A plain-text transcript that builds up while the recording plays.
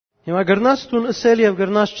Հիմա գրնաս տուն ասել եւ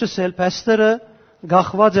գրնաս չսել, փաստերը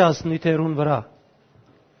գախված է ասնույթերուն վրա։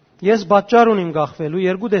 Ես պատճառ ունիմ գախվելու,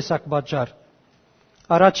 երկու տեսակ պատճառ։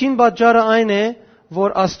 Առաջին պատճառը այն է,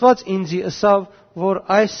 որ Աստված ինձի ըսավ, որ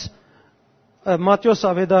այս Մատթեոս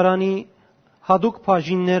ավետարանի հadouk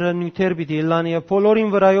բաժինները նյութեր պիտի լան եւ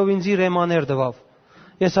բոլորին վրայով ինձի ռեմաներ տվավ։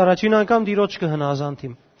 Ես առաջին անգամ դիրոջ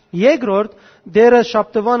կհնազանդիմ։ Երկրորդ, դերը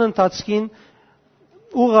շաբթվան ընթացքին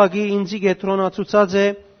ուղագի ինձի գետրոնացուցած է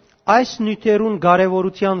այս նյութերուն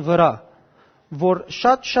կարևորության վրա, որ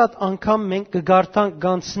շատ անգամ մենք կգարտանք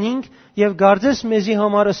գանցնենք եւ գարձես մեզի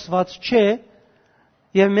համար ըստված չէ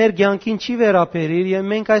եւ մեր կյանքին չի վերապերիր եւ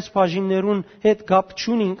մենք այս բաժիններուն հետ կապ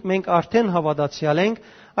չունենք, մենք արդեն հավատացյալ ենք,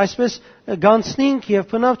 այսպես գանցնենք եւ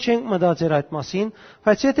բնավ չենք մտածեր այդ մասին,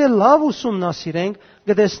 բայց եթե լավ ուսումնասիրենք,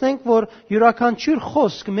 կտեսնենք, որ յուրաքանչյուր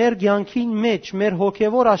խոսք մեր կյանքի մեջ, մեր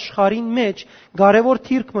հոգեվոր աշխարհին մեջ կարևոր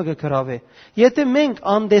թիրք մը կգրավե։ Եթե մենք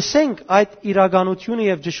անդեսենք այդ իրականությունը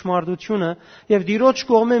եւ ճշմարտությունը եւ դիրոջ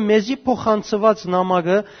կողմէ մեզի փոխանցված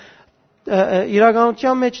նամակը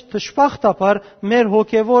իրականության մեջ դժբախտաբար մեր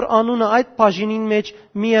հոգևոր անունը այդ բաժինին մեջ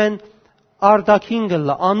միայն արդակին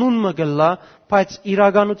գլա, անունը գլա, բայց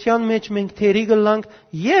իրականության մեջ մենք թերի գլանք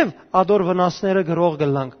եւ ադոր վնասները գրող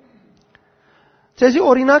գլանք։ Ցեզի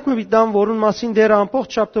օրինակ մի դամ, որուն մասին դերը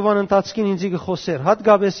ամբողջ շաբթվան ընթացքին ինձի գխոսեր,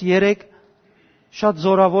 հատկապես 3 շատ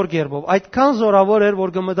զորավոր գերբով։ Այդքան զորավոր էր,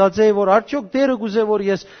 որ կմտածեի, որ արդյոք դերը գուզե, որ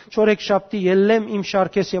ես չորեք շաբթի ելնեմ իմ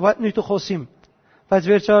շարքես եւ այդ նույնը խոսիմ։ Բայց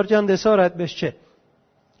վերջարության դեսար այդպես չէ։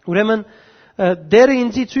 Ուրեմն դերը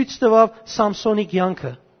ինձի ցույց տվավ Սամսոնի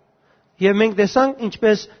կյանքը։ Եվ մենք տեսանք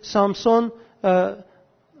ինչպես Սամսոն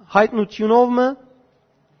հայտնությունով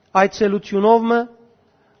այցելությունով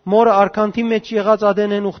մորը արքանթի մեջ եղած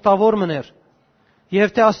ադենեն ուխտավոր մներ։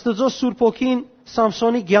 Եվ թե Աստծո Սուրբ Օքին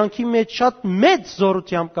Սամսոնի կյանքի մեջ շատ մեծ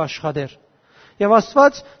զորությամբ կաշխատեր։ Եվ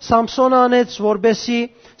Աստված Սամսոնը անեց, որբեսի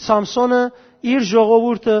Սամսոնը իր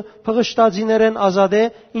ժողովուրդը փղշտածիներեն ազատե,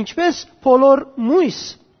 ինչպես բոլոր մույս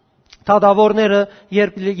թադավորները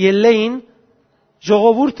երբ ելեին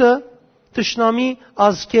ժողովուրդը թշնամի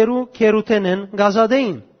ազգերու քերութենեն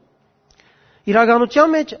գազադեին։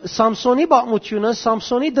 Իրականության մեջ Սամսոնի բաղմությունը,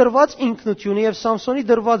 Սամսոնի դրված ինքնությունը եւ Սամսոնի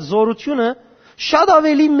դրված զորությունը շատ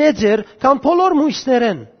ավելի մեծ էր, քան բոլոր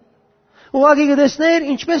մույսներեն։ Ուղղակի գտեսներ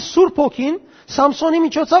ինչպես Սուրբ Օքին Սամսոնի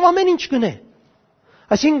միջոցով ամեն ինչ գնե։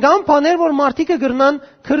 Այսինքն կան բաներ, որ մարդիկը գրնան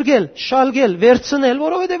քրգել, շալգել, վերցնել,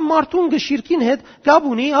 որովհետև մարդուն գշիրքին հետ կապ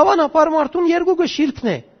ունի, հավանաբար մարդուն երկու գշիրքն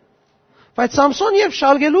է։ Բայց Սամսոն եւ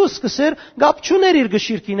շալգելու սկսեր կապ չուներ իր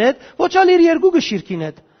գշիրքին հետ, ոչ ալ իր երկու գշիրքին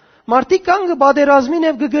հետ։ Մարդիկ կան կբادرազմին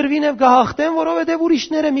եւ կգրվին եւ կհաղթեն, որովհետեւ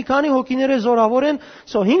ուրիշները մի քանի հոգիները զորավոր են,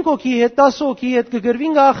 սո 5 հոգի հետ, 10 հոգի հետ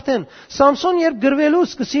կգրվին կհաղթեն։ Սամսոն երբ գրվելու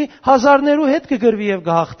սկսի հազարներու հետ կգրվի եւ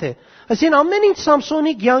կհաղթե։ Այսինքն ամեն ինչ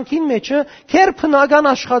Սամսոնի կյանքին մեջը քերփնական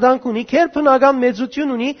աշխատանք ունի, քերփնական մեծություն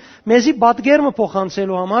ունի, մեզի պատգերմը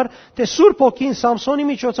փոխանցելու համար, թե Սուրբ Օքին Սամսոնի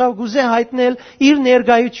միջոցով գուզե հայտնել իր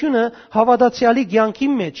ներկայությունը հավատացյալի կյանքի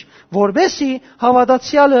մեջ, որբեսի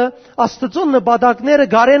հավատացյալը Աստծո նպատակները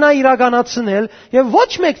գարենա իրականացնել եւ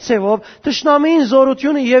ոչ մեկ ցևով թշնամին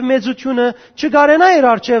զորությունը եւ մեծությունը չգարենա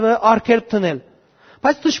իր արջևը արգելք տնել։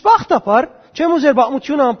 Բայց դժբախտաբար չեմ ուզեր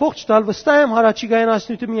բաղմությունը ամբողջ տալ, վստահ եմ հարաճիգային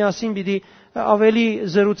ասնույթը միասին պիտի ավելի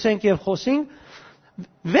զրուցենք եւ խոսենք։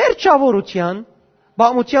 Վերջավորության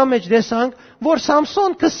բաղմության մեջ տեսանք, որ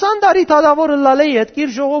Սամսոն 20 տարի թադավորը լալե հետ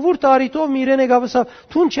իր ժողովուրդը արիտով իրեն եկավսավ,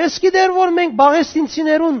 թուն չես գիտեր, որ մենք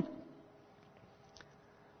բաղեստինցիներուն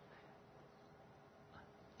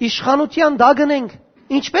իշխանության դա գնենք,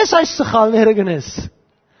 ինչպես այս սխալները գնես։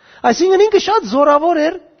 Այսինքն ինքը շատ զորավոր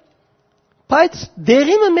էր, բայց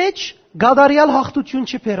դեղի մեջ գադարյալ հաղթություն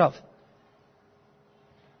չբերավ։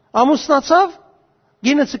 Ամուսնացավ,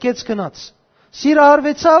 գինը ցկեց գնաց։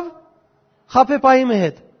 Սիրահարվեցավ խապեպայի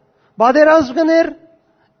հետ։ Բادرազմ գներ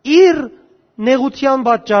իր նեղության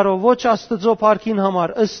պատճառով, ոչ Աստծո փառքին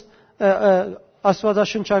համար, ըստ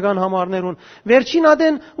աստվածաշնչական համարներուն։ Վերջին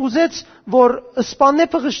ադեն ուզեց, որ սպաննե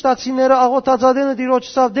փղշտացիները աղոթածադենը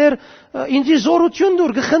դիրոջսավ դեր ինձի զորություն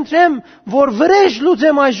դուր, կխնդրեմ, որ վրեժ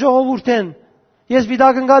լուծեմ այս ժողովուրդեն։ Ես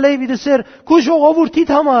վիդակնգալ էի վիդսեր, քու ժողովուրդիդ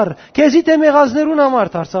համար, քեզի թե մեղազներուն համար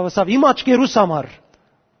դարձավսավ, իմ աչքերուս համար։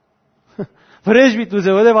 Վրեժ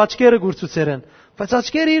վիդուզե, որտեվ աչքերը գուրցուցեր են։ Բայց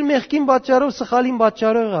աչքերը իր մեղքին պատճառով, սխալին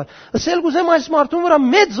պատճառով եղար։ Ասել գուզեմ այս մարդուն վրա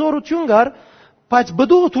մեծ զորություն կար, բայց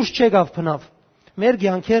բդուղը դուրս չեկավ փնավ։ Մեր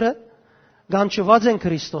կյանքերը գանչված են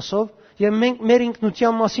Քրիստոսով եւ մենք մեր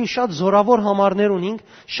ինքնության մասին շատ զորավոր համարներ ունենք,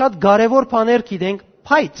 շատ կարեւոր բաներ գիտենք,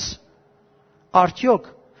 բայց արդյոք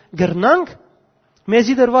գրնանք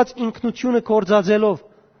մեզի դրված ինքնությունը կործածելով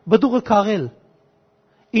բդուղը քաղել,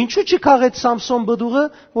 Ինչու չքաղեց Սամսոն բդուղը,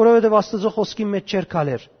 որովհետև Աստծո խոսքի մեջ չէր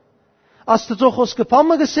քալեր։ Աստծո խոսքը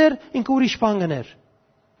փամը գսեր, ինքը ուրիշ բան գներ։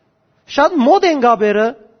 Շատ մոդ են գաբերը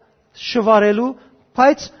շվարելու,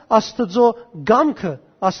 բայց Աստծո գամքը,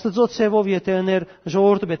 Աստծո ցևով եթե ուներ,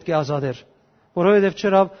 ժողովուրդը պետք է ազատեր։ Որովհետև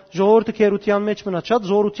չրավ ժողովուրդը քերության մեջ մնաց, շատ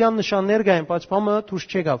զորության նշաններ կային, բայց փամը դուրս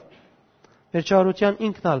չեկավ։ Վերջարության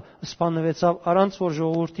ինքն ալ սպանվեցավ առանց որ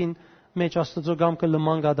ժողովրդին մեջ Աստծո գամքը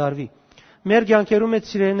լման գադարվի։ Մեր կյանքերում այդ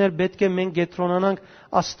սիրելիներ պետք է մենք գետրոնանանք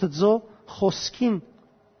Աստծո խոսքին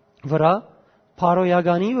վրա,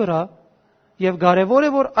 փարոյագանի վրա, եւ կարեւոր է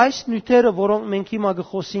որ այս նյութերը, որոնք մենք հիմա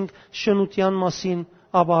գխոսենք շնության մասին,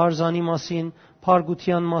 աբահարզանի մասին,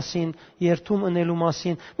 փարգության մասին, երթում ընելու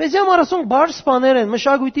մասին, մեզ համար ասենք բարձ բաներ են,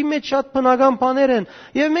 մշակույթի մեջ շատ բնական բաներ են,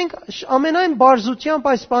 եւ մենք ամենայն բարձությամբ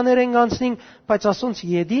այս բաներ ենք անցնենք, բայց ասոնց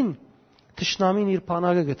յեդին թշնամին իր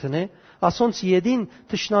բանակը գտնե, ասոնց յեդին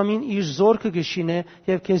թշնամին իր զորքը գշինե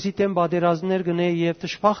եւ քեզի տեմ բادرազներ գնե եւ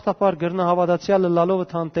դժբախտաբար գրնա հավատացյալը լալովը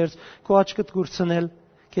թանտերց քո աչքդ գուրցնել,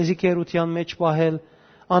 քեզի քերության մեջ պահել,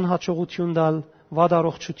 անհաջողություն տալ,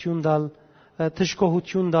 վադարողջություն տալ,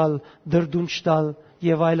 թշկողություն տալ, դրդունջ տալ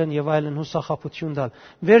եւ այլն հուսախապություն տալ։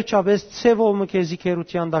 Վերջապես ցևոմը քեզի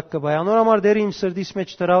քերության տակ կբայ։ Անորամար դեր իմ սրտիս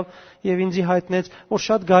մեջ դրավ եւ ինձի հայտնեց, որ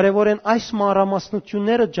շատ կարեւոր են այս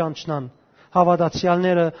մանրամասնությունները ճանչնան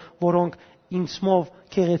հավատացյալները, որոնք ինձմով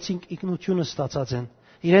քեղեցինք ինքնությունը ստացած են։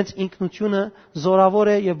 Իրենց ինքնությունը զորավոր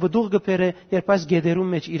է եւ բդուղ գբեր է, երբ այս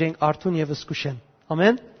գեդերում մեջ իրենք արթուն եւ զսկուշ են։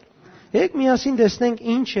 Ամեն։ Եկեք միասին տեսնենք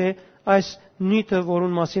ինչ է այս նյութը,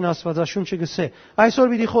 որուն մասին Աստվածաշունչը գսե։ Այսօր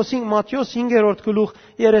պիտի խոսենք Մատթեոս 5-րդ գլուխ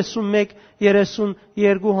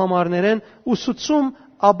 31-32 համարներեն ուսուցում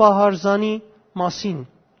աբահարզանի մասին։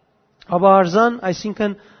 Աբահարզան,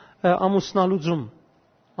 այսինքն ամուսնալուծում։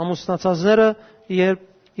 Ամուսնացածները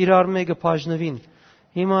երբ իրար մեկը բաժնվին։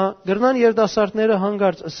 Հիմա գրնան երիտասարդները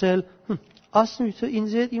հանգարց ասել, ասնույթը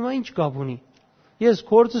ինձ հետ հիմա ինչ կապ ունի։ Ես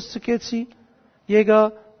գործս ցկեցի, եկա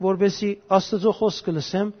որբեսի Աստծո խոսքը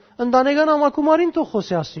լսեմ, ընտանեկան համակումարին թող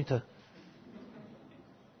խոսի ասնույթը։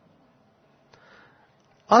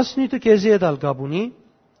 Ասնույթը քեզի հետ ալ կապ ունի,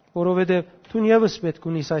 որովհետև դու եւս պետք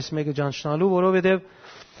ունիս այս մեկը ճանչնալու, որովհետև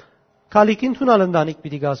քալիկին թունալ ընտանիք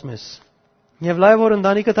պիտի գազմես։ Եվ լավ որ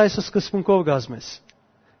ընտանիքը այս սկզբունքով գազմես։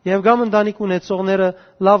 Եվ գամ ընտանիք ունեցողները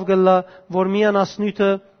լավ գլա, որ միան ասնույթը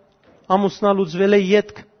ամուսնալուծվել է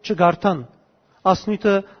յետք չգարտան։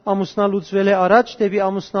 Ասնույթը ամուսնալուծվել է առաջ դեպի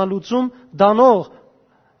ամուսնալուծում դանող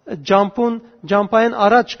ջամփային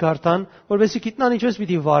առաջ գարտան, որովհետեւ գիտնան ինչպես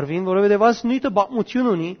պիտի վարվին, որովհետեւ ասնույթը բացմություն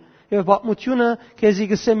ունի, եւ բացմությունը քեզի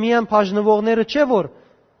գսե միան բաժնվողները չէ որ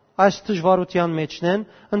այս դժվարության մեջն են,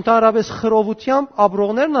 ընդհանրապես խռովությամբ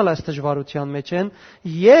ապրողներն ալ այս դժվարության մեջ են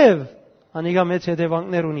եւ անիկա մեծ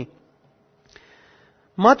հետևանքներ ունի։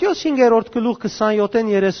 Մատթեոս 5-րդ գլուխ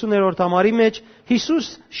 27-30-րդ համարի մեջ Հիսուս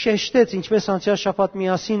շեշտեց, ինչպես անցյալ շաբաթ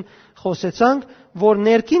միասին խոսեցանք, որ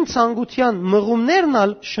ներքին ցանկության մղումներն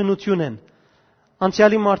ալ շնություն են։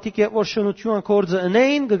 Անցյալի մարդիկ որ շնություն գործը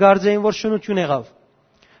ունեին, կգարձեին որ շնություն եղավ։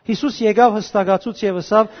 Հիսուս եկավ հստակացուց եւ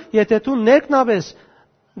ասավ, եթե դու ներքնաբես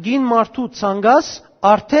գին մարդու ցանգաս,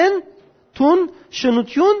 արդեն դու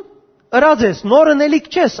շնություն ըրած նոր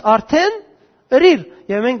ընելիք չես, արդեն ըրիր։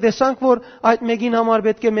 Եվ մենք տեսանք, որ այդ մեկին համար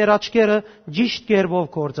պետք է մեր աչքերը ճիշտ կերպով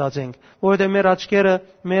գործածենք, որովհետև մեր աչքերը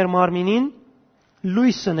մեր մարմինին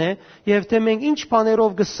լույսն է, եւ թե մենք ինչ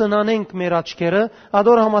բաներով կսնանենք մեր աչքերը,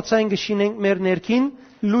 ադոր համաձայն կշինենք մեր ներքին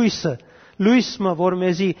լույսը։ Լույսը, որ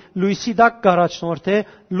մեզի լույսի դակ կառաջնորդի,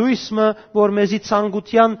 լույսը, որ մեզի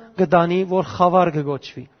ցանկության կդանի, որ խավար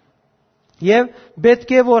կգոչվի։ Եվ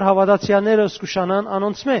պետք է որ հավատացյալները զսկուշանան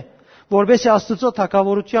անոնցմե, որբեսի Աստծո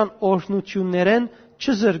թագավորության օրհնություններեն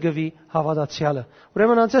չզրգվի հավատացյալը։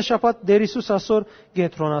 Ուրեմն անցյալ շաբաթ Տեր Հիսուս ասոր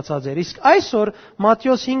գետրոնացած էր։ Իսկ այսօր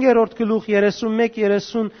Մատթեոս 5-րդ գլուխ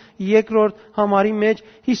 31-32 համարի մեջ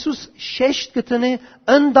Հիսուս շեշտ կտնե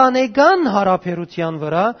ընտանեկան հարաբերության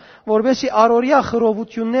վրա, որբեսի առօրյա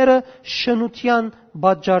խռովությունները շնության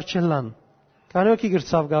պատճառ չլան։ Կանոքի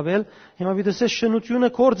գրծավ գավել, հիմա դիտես շնությունը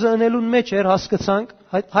կորձը ընելուն մեջ էր հասկացանք,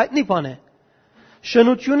 հայտնի բան է։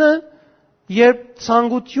 Շնությունը երբ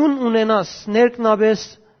ցանկություն ունենաս ներքնաբես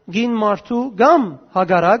գին մարդու կամ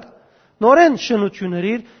հագարակ նորեն շնություն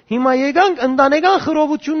երիր, հիմա եկանք ընտանեկան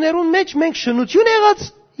խռովություններուն մեջ մենք շնություն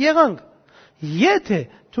եղանք։ Եթե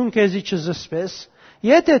դու քեզի չզսպես,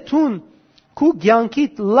 եթե դու քու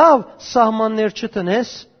կյանքիդ լավ սահմաններ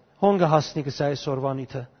չտնես, հոնգը հասնի գսա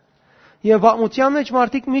այսօրվանիթը։ Եվ բամության մեջ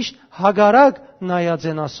մարդիկ միշտ հագարակ նայած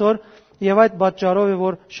են ասոր, եւ այդ պատճառով է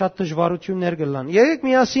որ շատ դժվարություններ կլան։ Եկեք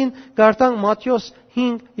միասին գարտանք Մատթեոս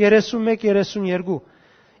 5:31-32։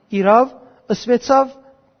 Իրավ ըսվեցավ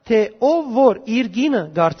թե ով որ իր գինը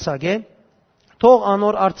գարցակե, թող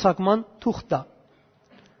անոր արձակման թուղթ տա։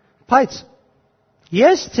 Բայց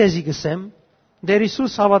ես ցեզի գսեմ, Տեր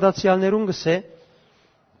Հիսուս հավատացյալներուն գսե,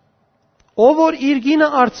 ով որ իր գինը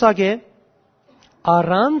արձակե,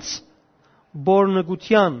 առանց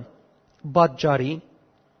բորնգության բաժարի,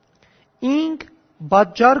 ինք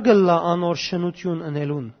բաժար գլա անոր շնություն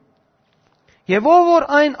ընելուն։ Եվ ով որ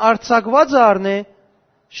այն արձակվածը առնե,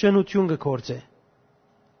 շնություն կգործե։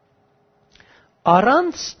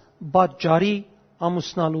 Առանց բաժարի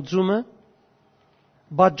ամուսնալուծումը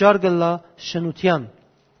բաժար գլա շնության։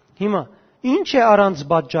 Հիմա ինչ է առանց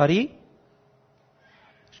բաժարի?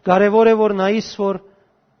 Կարևոր է որ նայես որ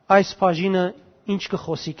այս բաժինը ինչ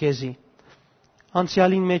կխոսի քեզի։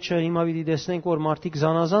 Անցյալին մեջը հիմա պիտի տեսնենք որ մարդիկ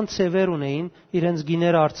զանազան ցևեր ունեին իրենց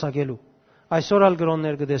գիները արձակելու։ Այսօր ալ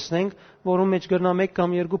գրոններ կտեսնենք, որում մեջ գրնա 1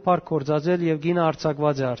 կամ 2 փառք կործածել եւ գինը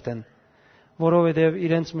արձակված է արդեն, որովհետեւ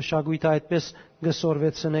իրենց մշակույթը այդպես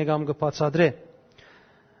գսորվեցնե կամ կբացադրե։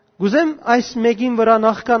 Գուզեմ այս մեկին վրա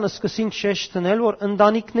նախքան սկսենք շեշտնել, որ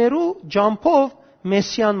ընտանիքներու ջամփով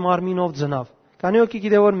մեսիան մարմինով ծնավ։ Քանի ոքի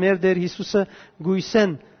գիտե որ մեր Տեր Հիսուսը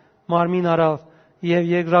գույսեն մարմին արավ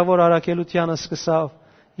եւ երկրավոր առաքելությանը սկսավ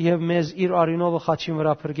եւ մեզ իր արյունովը խաչին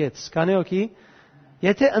վրա փրկեց։ Քանի ոքի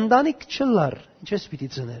եթե ընտանիք չլար, ինչպես պիտի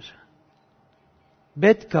ծներ։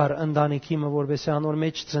 Պետք կար ընտանիքի մը որովհետեւ անոր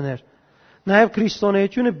մեջ ծներ։ Նաեւ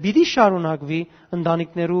քրիստոնեությունը պիտի շարունակվի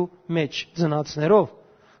ընտանիքներու մեջ ծնածներով։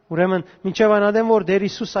 Ուրեմն մինչև այնադեմ որ Տեր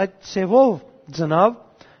Հիսուս այդ ցևով ծնավ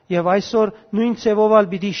եւ այսօր նույն ցևով ալ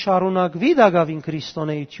պիտի շարունակվի դակավին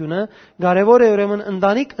քրիստոնեությունը, կարեւոր է ուրեմն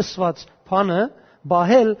ընտանիք ըսված բանը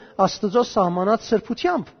բահել Աստծո սահմանած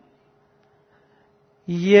սրբությամբ։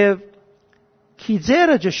 Եվ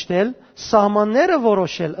քիծերը ճշտել, սահմանները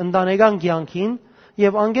որոշել ընտանեկան կյանքին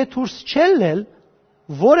եւ անգե դուրս չելնել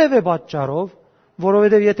որևէ պատճառով,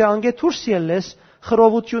 որովհետեւ եթե անգե դուրս ելնես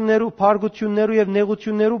խռովություններու, փարգություններու եւ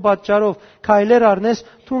նեղություններու պատճառով քայլեր առնես,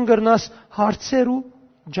 թուն գրնաս հարցերու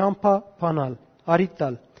ջամփա բանալ, արիտ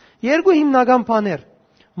տալ։ Երկու հիմնական բաներ՝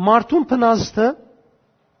 մարդուն փնազդը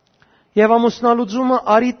եւ ամուսնալուծումը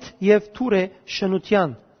արիտ եւ թուր է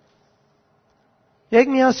շնության։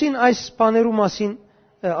 Եկ միասին այս բաներու մասին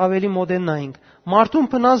ավելի մոդեն նայենք։ Մարդուն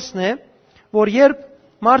փնազդն է, որ երբ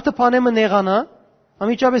մարդը բանեմը նեղանա,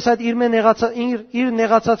 ամիջապես այդ իր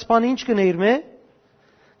նեղացած բանը ինչ կնե իր մե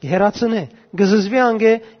հերացնե, գզզվի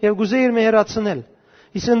անգե եւ գուզե իր մե հերացնել։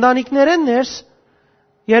 Իսկ ընտանիքներեն ներս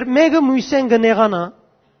երբ մեկը մույսեն կնեղանա,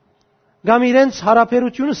 կամ իրենց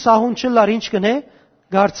հարաբերությունը սահուն չլար ինչ կնե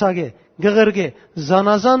գարցակե, գղրգե,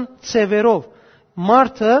 զանազան ցևերով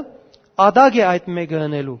մարդը ադագ է այդ մեկը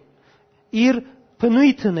ընելու։ Իր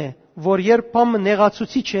բնույթն է, որ երբ բամը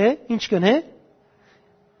նեղացուցիչ է, ինչ կնե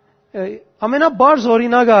ամենաբարձ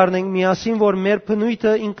օրինակը առնենք միասին, որ մեր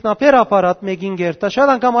բնույթը ինքնաբեր ապարատ մեկին գերտա,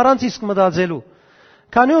 շատ անգամ առանց իսկ մտածելու։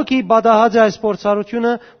 Քանի ոքի բադահած է այս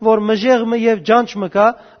փորձառությունը, որ մժեղը եւ ջանճը կա,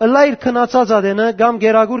 ըլա իր քնացած ադենը կամ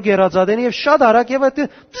գերագուր գերածադենը եւ շատ արագ եւ այդ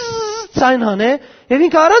ցայն հանե եւ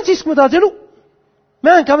ինքը առանց իսկ մտածելու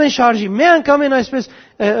մի անգամ են շարժի, մի անգամ են այսպես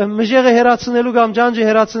մժեղը հերացնելու կամ ջանճը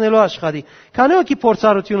հերացնելու աշխատի։ Քանի ոքի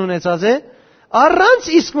փորձառություն ունեցած է, առանց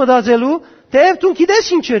իսկ մտածելու Թեև դու գիտես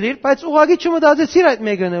ինչ էր, բայց ուղղակի չմտածեցիր այդ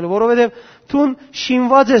մեկնելու, որովհետև դու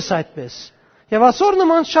շինված ես այդպես։ Եվ ասոր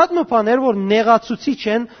նման շատ մոփաներ, որ նեղացուցիչ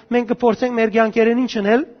են, մենք կփորձենք մեր կյանքերին ինչ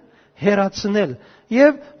անել, հերացնել։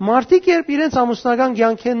 Եվ մարդիկ երբ իրենց ամուսնական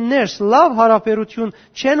կյանքեն ներս լավ հարաբերություն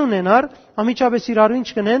չեն ունենար, ամիջապես իրարու ինչ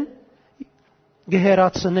կնեն,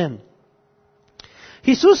 գհերացնեն։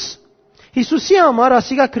 Հիսուսի համար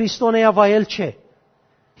ասիկա քրիստոնեա վայել չէ։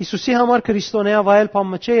 Հիսուսի համար քրիստոնեա վայել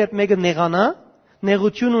բանը չէ, երբ մեկը նեղանա,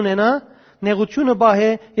 նեղություն ունենա, նեղությունը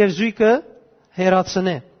բահե եւ զույգը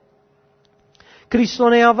հերացնե։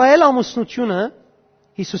 Քրիստոնեա վայել ամուսնությունը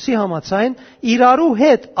Հիսուսի համաձայն իրարու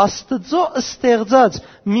հետ Աստծո ստեղծած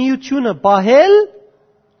միությունը բահել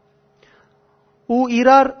ու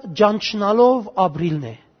իրար ջանչնալով ապրիլն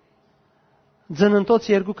է։ Ծննդոց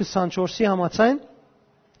 2:24-ի համաձայն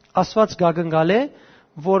Աստված գագնգալ է,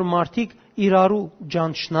 որ մարդիկ իրարու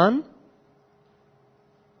ջանչնան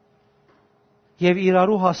եւ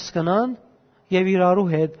իրարու հասկանան եւ իրարու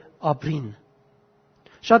հետ ապրին։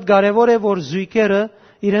 Շատ կարեւոր է, որ զույգերը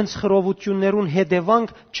իրենց խռովություններուն հետևանք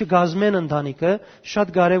չգազմեն ընտանիքը,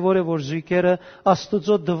 շատ կարեւոր է, որ զույգերը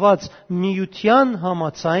Աստծո տված միության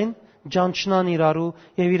համաձայն ջանչնան իրարու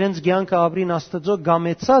եւ իրենց կյանքը ապրին Աստծո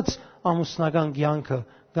գամեցած ամուսնական կյանքը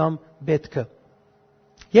կամ պետքը։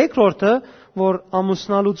 Երկրորդը, որ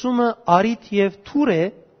ամուսնալուծումը արիտ եւ թուր է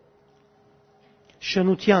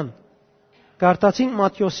շնության։ Գարտացին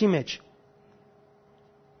Մատթեոսի մեջ։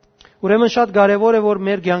 Ուրեմն շատ կարևոր է, որ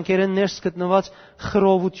մեր կյանքերեն ներս գտնված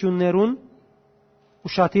խռովություններուն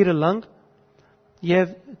ուշադիր լանք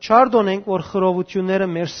եւ չարդոնենք, որ խռովությունները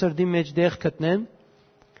մեր սրտի մեջ դեղ գտնեն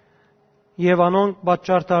եւ անոնք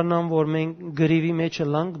պատճառ դառնան, որ մենք գրիվի մեջ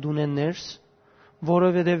լանք դունեն ներս,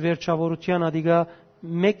 որովհետեւ վերջավորության ադիգա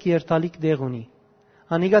մեկ երթալիք դեղ ունի։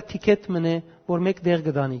 Անիգա տիկետ մնե, որ մեկ դեղ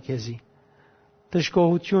գտանի քեզի։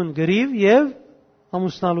 Դժկոհություն, գրիվ եւ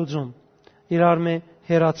ամուսնալուծում իրար մե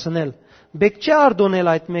հերացնել։ Բեք չէ արդոնել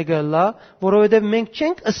այդ մեկը լա, որովհետև մենք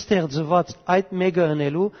չենք ստեղծված այդ մեկը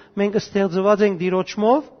ընելու, մենք ստեղծված ենք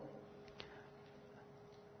Տիրոջմով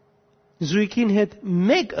զույգին հետ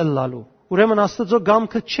մեկ ըլլալու։ Ուրեմն Աստծո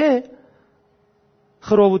կամքը չէ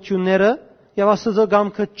խռովությունները եւ Աստծո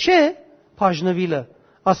կամքը չէ բաժնվելը։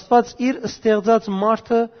 Աստված իր ստեղծած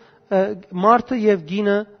մարդը եւ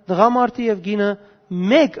գինը, դղամարդը եւ գինը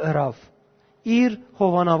մեկ ըրավ իր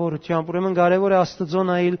հովանավորությամբ։ Ուրեմն կարևոր է Աստծո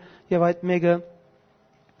նայել եւ այդ մեկը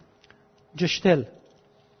ճշտել։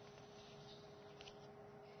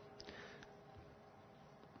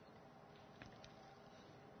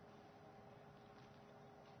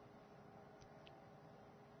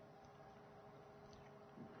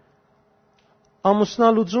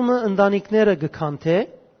 Ամուսնալուծումը ընտանիքները գքանթե,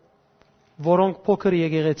 որոնք փոքր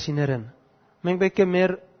եկեղեցիներ են։ Մենք պետք է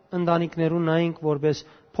մեր ընտանիքներուն նայենք որպես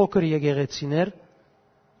փոքր եկեղեցիներ,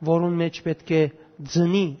 որուն մեջ պետք է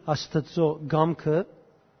ձնի Աստծո կամքը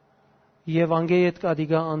եւ անգեյետ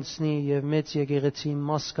կադիգա անցնի եւ մեծ եկեղեցի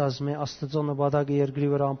մաս կազմի Աստծո նպատակը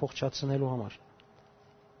երկրի վրա ամբողջացնելու համար։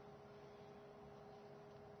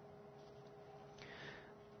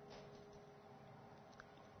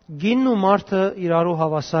 Գինն ու մարդը իրարու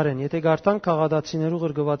հավասար են։ Եթե գարտանք Գաղատացիներու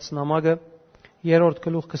գրգված նամակը 3-րդ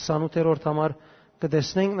գլուխ 28-րդ համար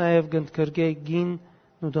կտեսնենք նաև գնդկրկե գինն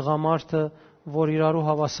ու տղամարդը, որ իրարու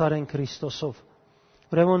հավասար են Քրիստոսով։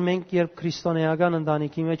 Ուրեմն մենք երբ քրիստոնեական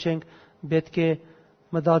ընտանիքի մեջ ենք, պետք է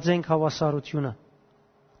մտածենք հավասարությունը։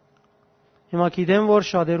 Հիմա գիտեմ, որ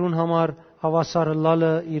շատերուն համար հավասարը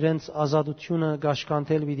լալը իրենց ազատությունը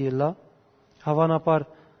գաշկանտել պիտի լա։ Հավանաբար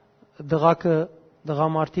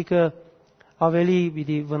դղամարդիկը ավելի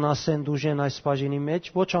պիտի վնասեն դուժեն այս բաժինի մեջ,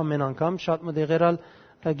 ոչ ամեն անգամ, շատ մտեղերալ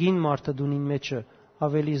գին մարդը դունին մեջը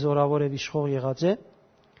ավելի զորավոր եւ իշխող եղած է,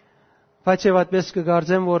 բայց եւ այդպես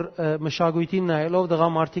կգարձեմ, որ մշակույթին նայելով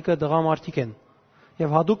դղամարդիկը դղամարդիկ են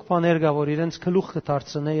եւ հadouk բաներ կա, որ իրենց գլուխ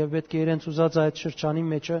կդարձնե եւ պետք է իրենց ուզած այդ շրջանի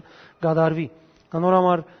մեջը գադարվի։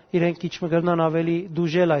 Անորամար իրենք քիչ մգրնան ավելի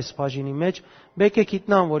դուժել այս բաժինի մեջ, պետք է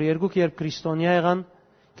գիտնան, որ երկուք երբ քրիստոնյա եղան,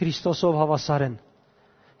 Քրիստոսով հավասար են։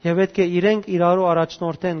 Եվ պետք է իրենք իրարու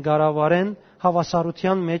առաջնորդեն, գարավարեն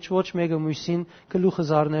հավասարության մեջ, ոչ մեկը մյուսին գլուխը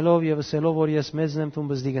զարնելով եւ ասելով, որ ես մեծն եմ, դու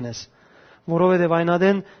բզդի գնես։ Որովհետեւ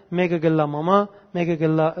այնադեն մեկը գլա մամա,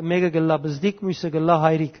 մեկը գլա բզդիկ, մյուսը գլա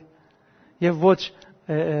հայրիկ։ Եվ ոչ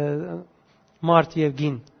մարդ եւ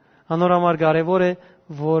գին։ Անորամար կարեւոր է,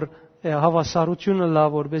 որ հավասարությունը լա,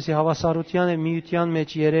 որբեսի հավասարության եւ միության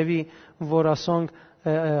մեջ երևի, որ ասոնք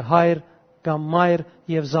հայր կամ մայր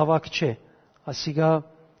եւ զավակ չէ։ Ասիգա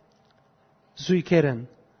զույգեր են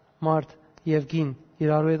մարդ եւ գին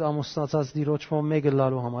իրարու հետ ամուսնացած դիրոջմով մեկը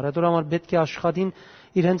լալու համար։ Այդ համար պետք է աշխատին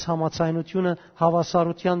իրենց համացայնությունը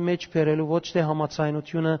հավասարության մեջ բերելու, ոչ թե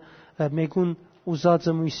համացայնությունը մեկուն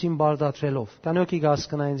ուզածը մյուսին բարդացրելով։ Կանոքի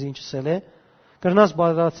գասկնային ինչ ասել է, կրնաս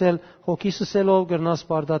բարդացել հոգիս ասելով, կրնաս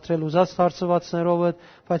բարդացրել ուզած հարցվածներով,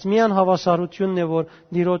 բայց միան հավասարությունն է, որ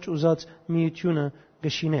դիրոջ ուզած միությունը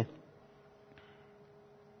գշինե։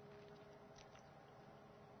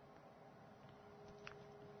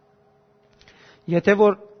 Եթե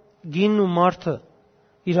որ գինն ու մարդը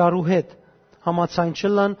իրարու հետ համացայն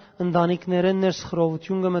չլան, ընտանիքներեն ներս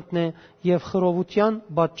խռովություն կմտնե եւ խռովության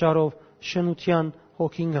պատճառով շնության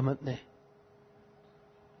հոգին կմտնե։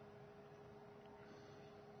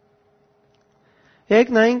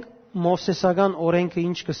 Եկեք նայենք Մովսեսական օրենքը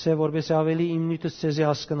ինչ կսե, որովհետեւ ավելի իմ նույնս ցեզի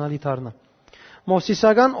հասկանալի դառնա։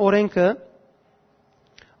 Մովսեսական օրենքը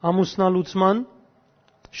ամուսնալուծման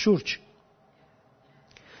շուրջ։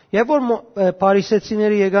 Եվ որ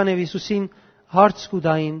փարիսեցիները եկան եւ Հիսուսին հարց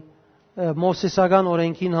կուտային Մովսեսական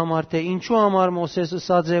օրենքին համար, թե ինչու համար Մովսես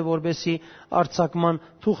ասած է, որբեսի արձակման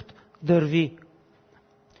թուղթ դրվի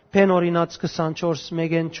Փեն օրինաց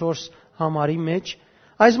 24:1-4 համարի մեջ,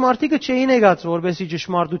 այս մարդիկը չէին եկած, որբեսի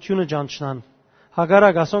ճշմարտությունը ճանչնան։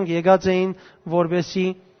 Հակառակ ասոնք եկած էին, որբեսի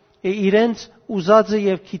իրենց ուզածը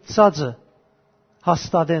եւ քիծածը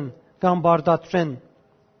հաստատեն կամ բարդացրեն։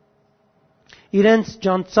 Իրենց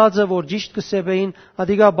ճանչածը, որ ճիշտ կսեբեին,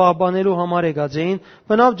 ադիգա բաբանելու համար եկած էին,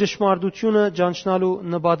 բնավ ճշմարտությունը ճանչնալու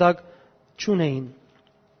նպատակ չունեին։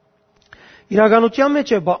 Իրականության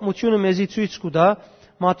մեջ է պատմությունը մեզի ցույց կտա,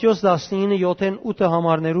 Մատթեոս 19:7-8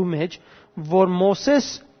 համարներու մեջ, որ Մովսես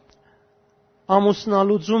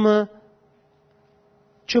ամուսնալուծումը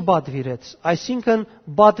չբադվիրեց, այսինքն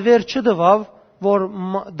բադվեր չդվավ, որ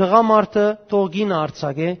դղամարդը թող գինը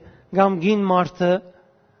արձակե, կամ գին մարդը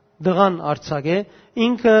դղան արձակե,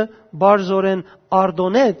 ինքը բարձորեն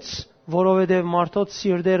արդոնեց, որովհետև մարդոց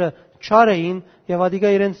սիրտերը չար էին եւ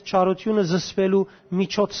ադիգա իրենց չարությունը զսպելու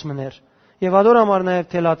միջոց մներ։ Եվ ադոր համար նաև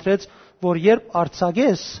թելադրեց, որ երբ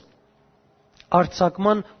արձակես,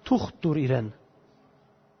 արձակման թուղթ դուր իրեն։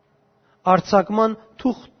 Արձակման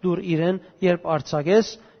թուղթ դուր իրեն, երբ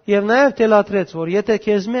արձակես, եւ նաև թելադրեց, որ եթե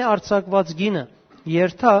քեզ մե արձակված գինը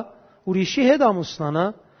երթա ուրիշի հետ ամուսնանա,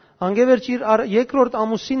 անգևերջ իր երկրորդ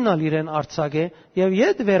ամուսինն ալ իրեն արձակե եւ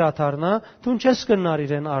ետ վերաթարնա, դու չես կնար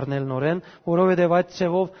իրեն առնել նորեն, որովհետեւ այդ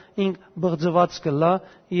ցևով ինք բղձված կլա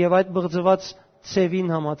եւ այդ բղձված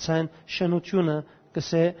ցևին համացան շնությունը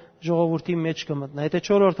կսե ժողովրդի մեջ կմտնա։ Եթե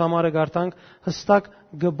 4-րդ համարը գարտանք, հստակ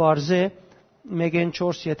գբարզե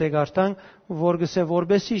 1:4 եթե գարտանք, որ գսե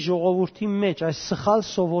որբեսի ժողովրդի մեջ այս սխալ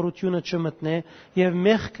սովորությունը չմտնե եւ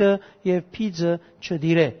մեղքը եւ փիձը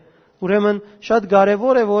չդիրե։ Ուրեմն շատ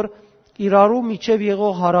կարևոր է, որ իրարու միջև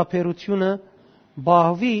եղող հարաբերությունը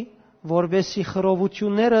բահվի, որբեսի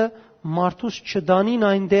խռովությունները մարդուս չդանին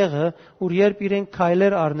այն տեղը, ուր երբ իրենք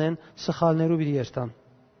քայլեր առնեն, սխալներու պիտի երթան։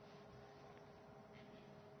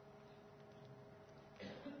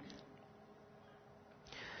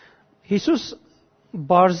 Հիսուս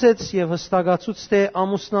բարձեց եւ հստակացուց, թե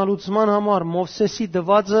ամուսնալուծման համար Մովսեսի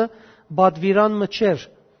դվածը բադվիրան մը չէր,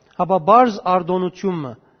 հապա բարձ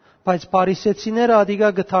արդոնությունը, բայց փարիսեցիները ադիգա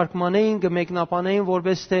գթարկմանեին, գմեկնապանեին,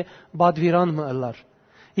 որպես թե բադվիրան մը ըլլար։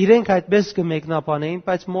 Իրենք այդպես կմեկնապանեին,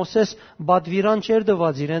 բայց Մովսես բադվիրան չէր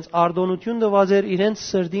դված իրենց, արդոնություն դված էր իրենց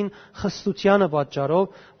սրդին խստությանը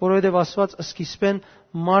պատճառով, որովհետև Աստված սկիզբեն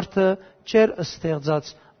մարդը չէր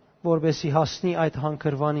ստեղծած, որբեսի հասնի այդ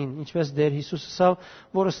հանգրվանին, ինչպես Տեր Հիսուսը ասավ,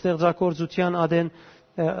 որ ստեղծագործության ադեն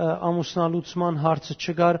ամուսնալուծման հարցը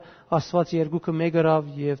չկար, Աստված երկուքը մեկ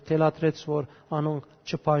գրավ եւ թելադրեց, որ անոնք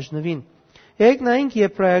չբաժնվին։ Եկեք նայենք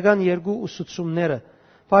Եբրայական 2 ուսուցումները։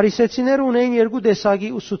 Փարիսեցիները ունեին երկու տեսակի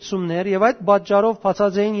ուսուցումներ եւ այդ պատճառով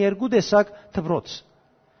բացած էին երկու տեսակ դպրոց։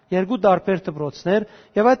 Երկու տարբեր դպրոցներ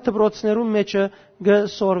եւ այդ դպրոցներուն մեջը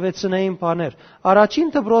գսորվեցնեին բաներ։ Առաջին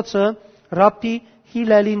դպրոցը Ռաբբի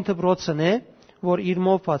Հիլելին դպրոցն է, որ իր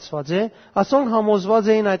մով բացված է, ասոնք համոզված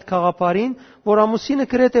էին այդ խաղապարին, որ ամուսինը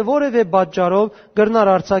գրեթե որևէ պատճառով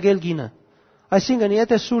գրնար արձակել գինը։ Այսինքն,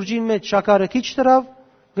 եթե սուրճին մեջ շաքարը քիչ դրավ,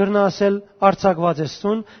 գրնա ասել արձակված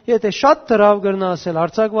էստուն, եթե շատ դրավ, գրնա ասել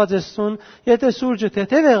արձակված էստուն, եթե սուրճը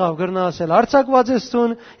թեթև եղավ, գրնա ասել արձակված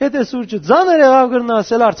էստուն, եթե սուրճը ծանր եղավ, գրնա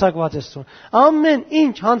ասել արձակված էստուն։ Ամեն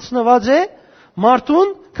ինչ հանձնված է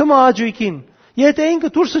մարդուն կմահաճույքին։ Եթե ինքը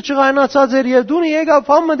դուրսը չղայնացած էր եւ դունը եկավ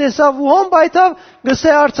համը տեսավ ու հոմ բայթավ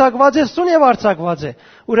գսե արձակված է ստուն եւ արձակված է։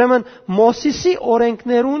 Ուրեմն Մոսիսի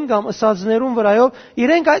օրենքներուն կամ ըսածներուն վրայով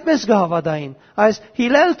իրենք այդպես գհավատային։ Այս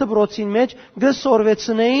Հիլել դպրոցին մեջ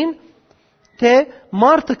գսորվեցնեին, թե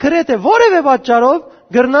մարդը գրեթե որևէ պատճառով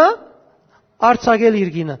գրնա արձակել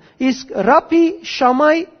իր գինը։ Իսկ Ռաբբի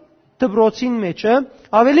Շամայ դպրոցին մեջը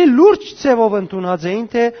ավելի լուրջ ցևով ընդունած էին,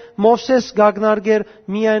 թե Մովսես գագնարգեր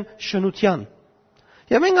միայն շնության։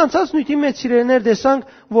 Եվ մենք անցած նույնի մեջ սիրելիներ տեսանք,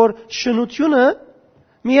 որ շնությունը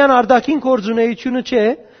միայն արտաքին գործունեությունը չէ,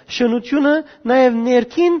 շնությունը նաև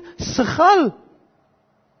ներքին սխալ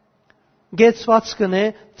գեցվածքն է,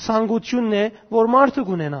 ցանկությունն է, որ մարդը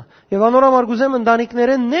կունենա։ Եվ անորոշ գուզեմ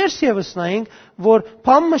ընտանիքներեն ներս եւս նայենք, որ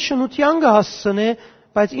փամը շնության կհասցնե,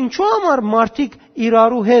 բայց ինչու համար մարդիկ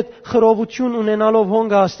իրարու հետ խռովություն ունենալով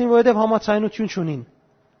հոն կհասնին, որովհետև համացայնություն չունին։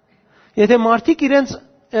 Եթե մարդիկ իրենց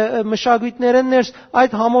մշակույթներեն ներս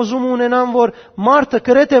այդ համոզումը ունենան, որ մարդը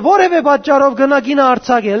գրեթե որևէ պատճառով գնա գինը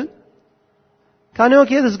արձակել, քանի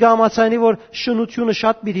որ ես գամացանի, որ շնությունը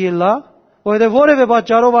շատ պիտի լա, որովհետև որևէ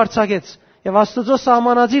պատճառով արձակեց, եւ Աստծո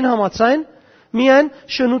սահմանածին համացայն, միայն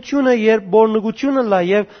շնությունը երբ բորնգությունը լա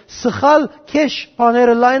եւ սխալ քեշ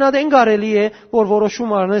բաները լայնադեն կարելի է, որ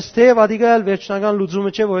որոշում առնես, թե վադիգալ վերջնական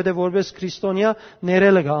լուծումը չէ, որովհետև որպես քրիստոնյա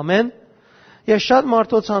ներելը գա, ամեն։ Ես շատ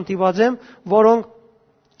մարդոց հանդիպած եմ, որոնք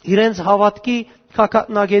իրենց հավատքի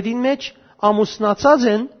քակատնագետին մեջ ամուսնացած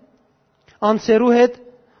են անցերու հետ,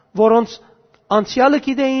 որոնց անցյալը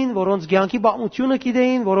գիտեին, որոնց կյանքի պատմությունը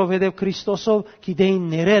գիտեին, որովհետև Քրիստոսով գիտեին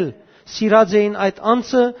ներել, սիրած էին այդ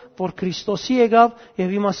անձը, որ Քրիստոսի եկավ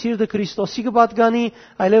եւ հիմա սիրտը Քրիստոսի կպատկանի,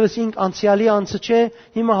 այլևս ինք անցյալի անձը չէ,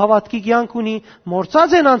 հիմա հավատքի կյանք ունի,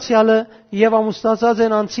 մորցած են անցյալը եւ ամուսնացած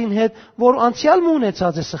են անձին հետ, որ անցյալը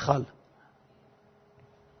ունեցած է սխալ։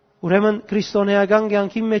 Ուրեմն քրիստոնեական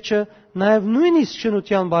կյանքի մեջը նաև նույնիսկ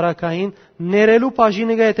շնության բարակային ներելու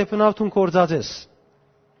բաժինը գա, եթե բնավ դու կործած ես։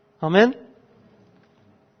 Ամեն։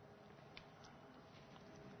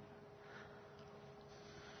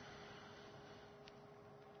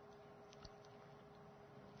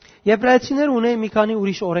 Եբրայեցիներ ունեն մի քանի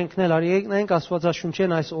ուրիշ օրենքներ, արի նայենք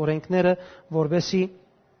Աստվածաշունչեն այս օրենքները, որովհետեւ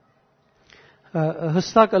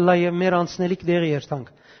հստակ ըլլա եւ մեր անցնելիք դեղի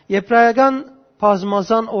երթանք։ Եբրայական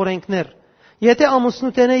բազմազան օրենքներ։ Եթե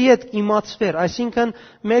ամուսնութենը յետ իմացվեր, այսինքն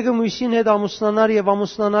մեկը մյուսին հետ ամուսնանար եւ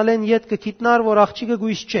ամուսնանալեն յետ կգիտնար, որ աղջիկը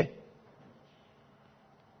գույս չէ։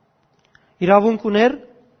 Իրավունք ուներ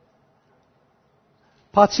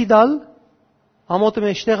բացի դալ, ամոթը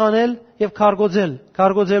մեջտեղ անել եւ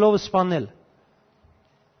քարգոձելով սպանել։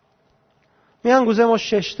 Միան գուզեմ ոչ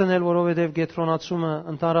շեշտ տնել, որովհետեւ գետրոնացումը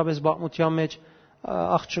ընդհանրապես բաղմության մեջ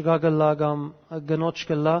աղջկա գլա կամ գնոջ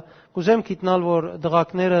գլա, գուզեմ գիտնալ, որ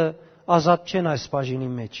դղակները ազատ չեն այս բաժինի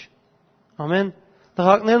մեջ։ Ամեն։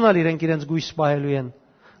 Դղակներն ալ իրենց գույս պահելու են։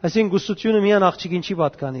 Այսինքն գուսությունը միան աղջիկին չի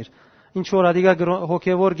պատկանիր։ Ինչ որ ադիգա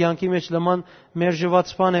հոգևոր կյանքի մեջ լման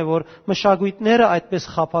մերժված բան է, որ մշակույթները այդպես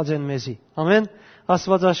խափած են մեզի։ Ամեն։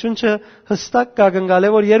 Աստվածաշունչը հստակ կանգնալ է,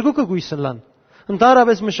 որ երկուքը գույսը լան։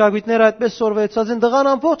 Ընդհանրապես մշակույթները այդպես սորվեցած են, դղան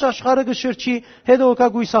ամբողջ աշխարհը գշրջի, հետո կա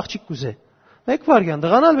գույս աղջիկ կուզե։ Մեկ վարյան,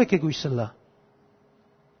 դղանալ մեկ է գույսը լա։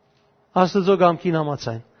 Աստծո գամքին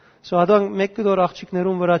համացայն։ Սոադան մեկ կդոր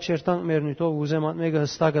աղջիկներուն վրա չերտանք մեր նյութով ուզեմ մեկը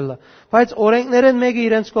հստակ լա։ Բայց օրենքներեն մեկը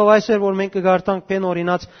իրենց կով այս էր, որ մենք կգարտանք Փեն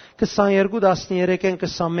օրինաց 22:13-ին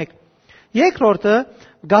 21։ Երկրորդը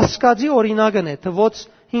Գասկադի օրինակն է, թվոց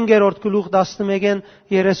 5-րդ գլուխ 11-ին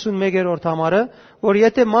 31-րդ համարը, որ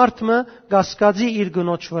եթե մարդը գասկածի իր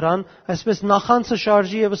գնոջ վրան, այսպես նախանցը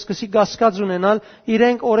շարժի եւ սկսի գասկած ունենալ,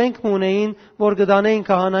 իրենք օրենք ունեին, որ գտանեին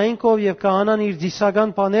քահանային կով եւ քահանան իր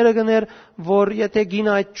դիսական բաները գներ, որ եթե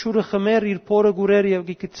գին այդ ճուրը խմեր, իր փորը գուրեր եւ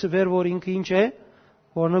գիծվեր, որ ինքը ինչ է,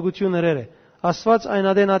 որ նգություն հրեր է։ Աստված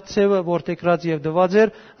այնադեն այդ ցևը որտեգրած եւ դված էր,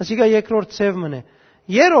 ասիկա երկրորդ ցև մնե։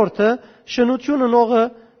 Երրորդը շնությունը նողը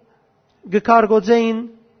գկարգոձեին,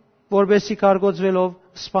 որբեսի կարգոձվելով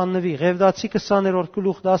սպաննվի։ Ղևդացի 20-րդ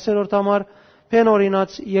գլուխ 10-րդ համար, Փեն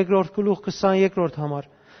օրինաց 2-րդ գլուխ 22-րդ համար։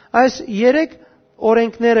 Այս երեք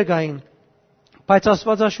օրենքները գային, բայց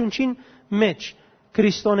Աստվածաշունչին մեջ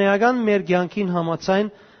քրիստոնեական մեր կյանքին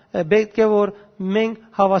համաձայն պետք է որ մենք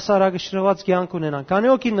հավասարակշռված կյանք ունենանք։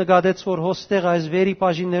 Քանի օքի նկատեց, որ հոստեղ այս վերի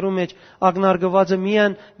բաժիններու մեջ ագնարգվածը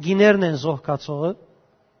միան գիներն են զոհկացողը։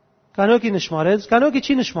 Քանի օքի նշмарեց, քանի օքի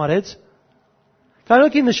չի նշмарեց։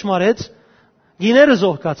 Քանոքի նշмарեց, գիները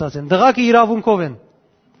զոհկացած են, դղակը իրավունքով են։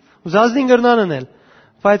 Ուզածնին գրնանն էլ,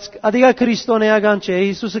 բայց ադիգա քրիստոնեական չէ,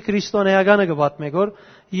 Հիսուսը քրիստոնեականը գբատմե գոր,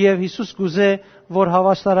 եւ Հիսուս գուզե, որ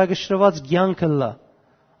հավասարակշռված կյանքը լա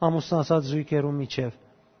ամուսնացած զույգերու միջև։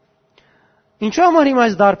 Ինչու համար հիմա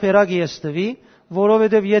այս դարբերակ ես տվի,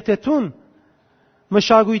 որովհետեւ եթե տուն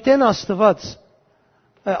մշակույթեն Աստված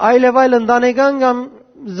այլևայլ ընտանեկան կամ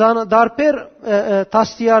դարբեր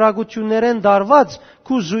տաստիարակություններեն դարված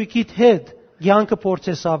քու զույգիդ հետ կյանքը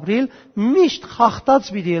փորձես ապրիլ, միշտ խախտած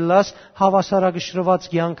պիտի լաս հավասարակշռված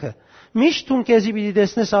կյանքը։ Միշտ դու քեզի պիտի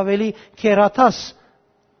տեսնես ավելի քերաթաս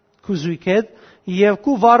քու զույգդ եւ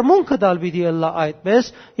քու վարմունքը դալ պիտի լա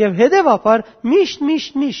այդպես եւ հետեւաբար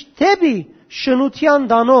միշտ թեպի շնության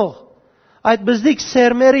դանող այդ բզդիկ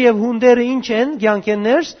սերմերը եւ հունդերը ինչ են կյանքեն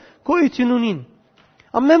ներս գոյություն ունին։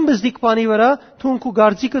 Ամեն բզդիկ բանի վրա դու քու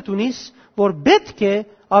գարձիկը ունիս, որ պետք է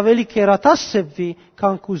ավելի քերաթաս սեփվի,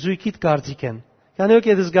 քան քու զույգիդ գարձիկեն։ Կանեոք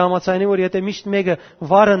եդս գամացայինի, որ եթե միշտ մեկը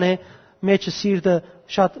վարն է, մեջը սիրտը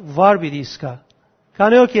շատ վար պիտի սկա։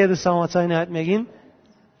 Կանեոք եդս համացայինի այդ մեկին,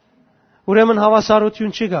 ուրեմն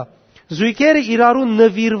հավասարություն չկա։ Զույգերը իրարու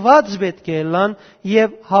նվիրված պետք է լան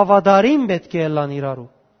եւ հավատարիմ պետք է լան իրարու։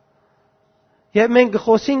 Եվ մենք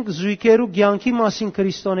խոսենք զույգերու կյանքի մասին,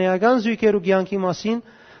 քրիստոնեական զույգերու կյանքի մասին,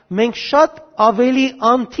 մենք շատ ավելի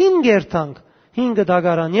անթին գերտանք 5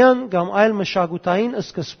 դագարանյան կամ այլ մշակութային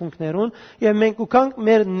սկզբունքներուն եւ մենք ուքանք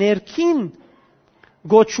մեր ներքին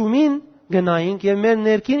գոչումին գնայինք եւ մեր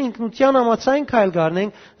ներքին ինքնության համացայն քայլ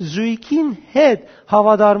գարնենք զույգին հետ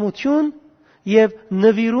հավատարմություն եւ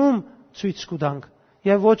նվիրում ցույց կտանք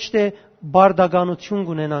եւ ոչ թե բարդականություն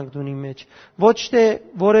ունենանք դունի մեջ, ոչ թե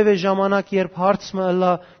որևէ ժամանակ երբ հարցը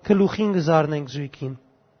լա գլուխին գզարնենք զույգին։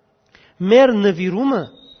 Մեր նվիրումը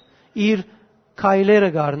իր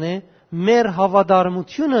քայլերը գարնե, մեր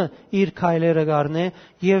հավատարմությունը իր քայլերը գարնե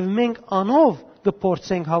եւ մենք անով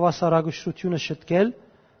կփորձենք հավասարակշռությունը շտկել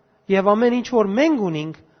եւ ամեն ինչ որ մենք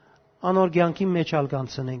ունենք անոր կյանքի մեջ ալ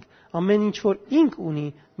կանցնենք, ամեն ինչ որ ինք ունի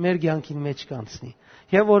մեր կյանքի մեջ կանցնի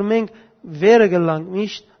եւ որ մենք վերը գլանք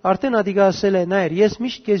միշտ, արդեն ադիգա ասել է, նայր, ես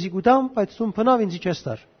միշտ քեզի գուտամ, բայց դու փնավ ինձի չես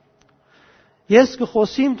տար։ Ես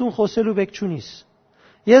կխոսիմ, դու խոսելու բեք չունիս։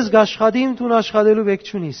 Ես գաշխադիմ, դու աշխատելու բեք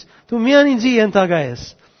չունիս։ Դու միան ինձի ենթակա ես։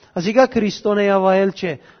 Ասիկա քրիստոնեավայել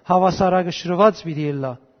չէ, հավասարակշռված պիտի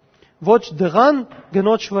ելլա։ Ոչ դղան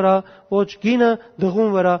գնոջ վրա, ոչ գինը դղուն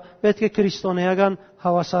վրա, պետք է քրիստոնեական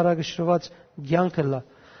հավասարակշռված կյանք լա։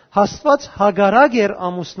 Հաստված հագարակ էր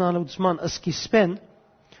ամուսնալուծման սկիզբեն,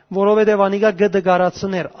 որովհետև անիկա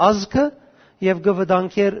գդգարացներ ազգը եւ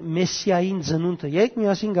գվդանքեր մեսիային ծնունդը։ Եկեք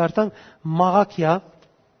միասին գարտանք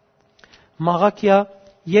Մաղաքիա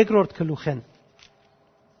երկրորդ գլուխեն։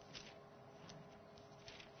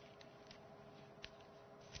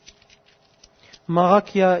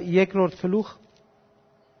 Մաղաքիա երկրորդ գլուխ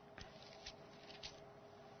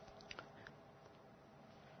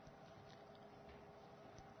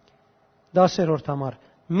 10-րդ համար։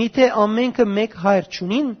 Միթե ամենքը մեկ հայր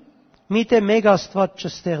չունին, միթե մեկ Աստված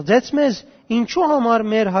չստեղծեց մեզ, ինչու համար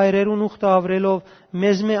մեր հայրերուն ուխտը ավրելով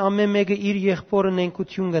մեզ ամեն մեկը իր եղբորը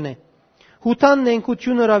նենկություն գնե։ Հութան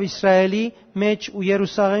նենկություն ըրավ Իսրայելի մեջ ու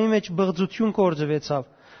Երուսաղեմի մեջ բղծություն կորձվեցավ։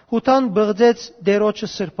 Հութան բղծեց դերոջը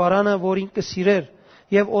սրբարանը, որին կսիրեր,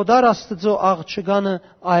 եւ օդար Աստծո աղջկանը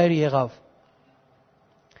այր եղավ։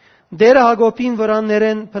 Դերը Հակոբին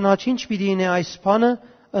վրաններեն փնաչինչ պիտի ինե այս բանը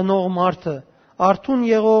ընող մարդը, արթուն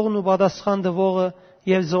եղողն ու պատասխան տվողը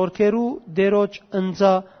եւ զորքերու դերոջ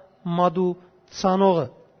ընձա մադու ցանողը։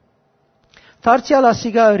 Դարձյալ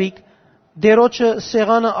ասիգա ըրիկ դերոջը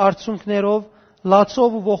սեղանը արցունքներով,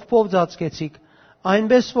 լացով ու ողբով ծածկեցիք,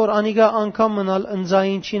 այնպես որ անիգա անգամ մնալ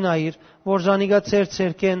ընձային չի նայիր, որ զանիգա ծեր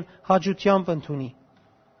ցերկեն հաջությամբ ընդունի։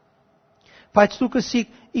 Բայց դու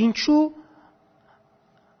կսիկ ինչու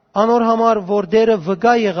անոր համար, որ դերը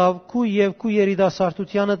վգա եղավ քու եւ քու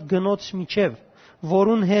երիտասարդությանդ գնոց միջև,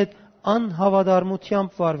 որուն հետ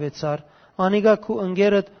անհավատարմությամբ վարվեցար, անիգա քու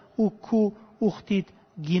ընկերդ ու քու ուխտիդ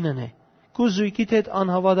գինն է։ Քու զույգիդ հետ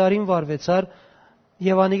անհավատարիմ վարվեցար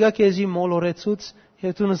եւ անիգա քեզի մոլորեցուց,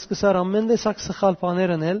 եւ դու սկսար ամեն տեսակ սխալ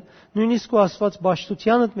բաներ անել, նույնիսկ ու Աստված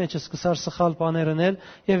բաշտությանդ մեջ սկսար սխալ բաներ անել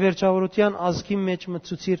եւ վերջավորության ազգի մեջ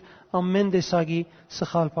մցուցիր ամեն տեսակի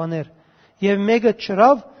սխալ բաներ։ Եվ մեկը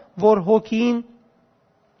չրավ, որ հոգին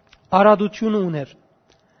արադություն ուներ։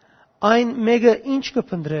 Այն մեկը ինչ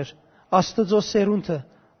կփնդրեր, Աստծո սերունդը,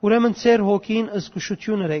 ուրեմն ծեր հոգին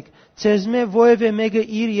զգուշություն ըրեք, ցեզմե ովևէ մեկը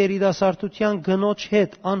իր երիտասարդության գնոջ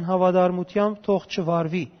հետ անհավատարմությամբ թող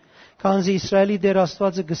չվարվի, քանզի Իսրայելի դեր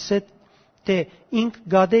Աստվածը գսե թե ինք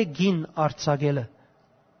գադե գին արցակելը։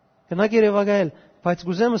 Գնաք Երևակայել, բայց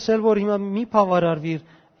գուզեմ ասել, որ հիմա մի բավարարվիր,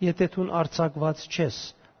 եթե դու արցակված չես,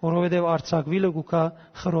 որովհետև արցակվիլը գուկա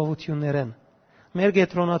խռովություններեն։ Մեր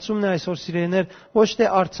գետրոնացումն է այսօր սիրելիներ ոչ թե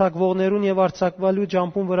արցակվողներուն եւ արցակվալու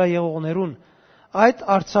ջամփուն վրա եղողներուն, այդ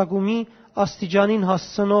արցակումի աստիճանին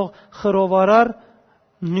հասցնող խռովարար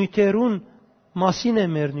նյութերուն մասին է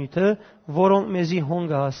մեր նյութը, որոնք մեզի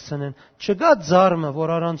հոնգ հասցնեն։ Չկա ձարմը,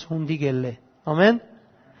 որ առանց հունդի գելլե։ Ամեն։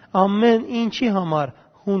 Ամեն ինչի համար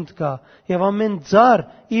հունդ կա եւ ամեն ձար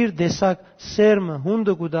իր դեսակ սերմը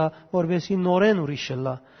հունդը գուտա, որովհետեւ նորեն ուրիշը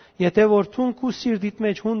լա։ Եթե որ թուն քու սիրտիդ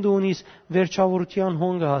մեջ հունդը ունիս, վերջավորության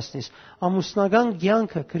հոնգը հասնիս։ Ամուսնական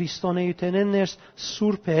կյանքը քրիստոնեութենեն ներս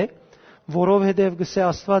սուրբ է, որովհետև գսե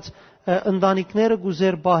Աստված ընտանիքները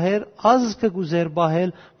գուզեր բահեր, ազգը գուզեր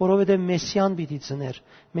բահել, որովհետև Մեսիան պիտի ծներ։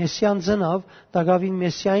 Մեսիան ծնավ, դակավին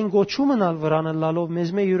Մեսիային գոչումն ալ վրանը լալով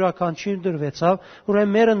մեզ մե յուրաքանչյուր դրվեցավ,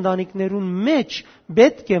 ուրեմն մեր ընտանիքներուն մեջ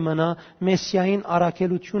պետք է մնա Մեսիային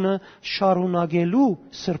առաքելությունը շարունակելու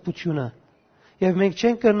սրբությունը։ Եվ մենք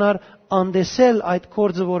չենք կրնար անդեսել այդ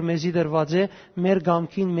կորձը, որ մեզի դրված է, մեր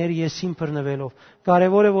գամքին, մեր եսին բռնվելով։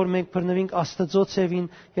 Կարևոր է, որ մենք բռնվենք Աստծո ցևին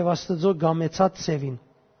եւ Աստծո գամեցած ցևին։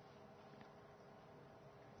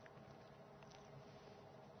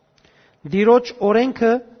 Դիրոջ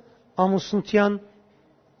օրենքը ամուսնության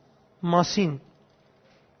մասին։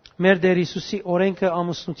 Մեր Տեր Հիսուսի օրենքը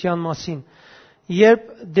ամուսնության մասին։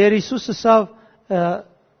 Երբ Տեր Հիսուսը ասավ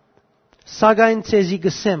սակայն ցեզի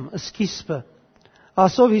գսեմ սկիզբը,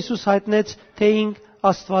 ասով Հիսուս հայտնեց, թե ինք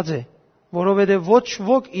Աստված է, որովհետև ոչ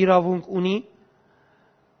ոք իրավունք ունի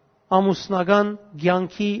ամուսնական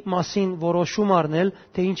կյանքի մասին որոշում առնել,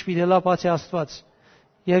 թե ինչ պիտի լա բացի Աստված։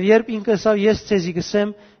 Եվ երբ ինքը ասավ ես ցեզի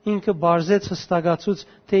գսեմ, ինքը բարձեց հստակացուց,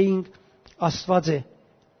 թե ինք Աստված է։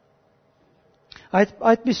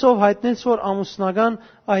 Այդպիսով հայտնեց, որ ամուսնական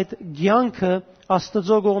այդ կյանքը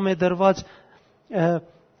Աստծո կողմէ դրված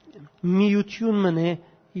միություն մնե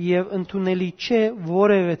եւ ընդունելի չէ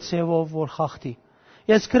որևէ ցևով որ խախտի։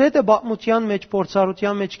 Ես գրեթե բացմության մեջ,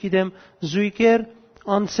 փորձառության մեջ գիտեմ զույգեր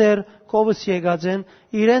անցեր կովս եկած են,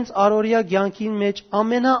 իրենց առօրյա կյանքին մեջ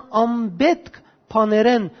ամենաանպետք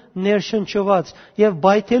բաներեն ներշնչված եւ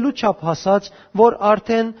բայթելու չափ հասած, որ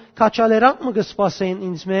արդեն քաչալերանք մը կսպասեին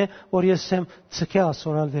ինձ մե, որ ես եմ ցկե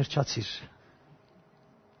ասորալ վերջացիր։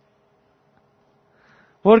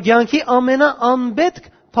 Որ կյանքի ամենաանպետք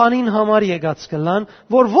բանին համար եկած կլան,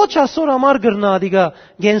 որ ոչ ասոր համար գրնա դիգա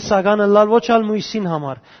գենսականը լալ, ոչ ալ մույսին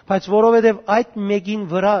համար, բայց որովհետև այդ մեկին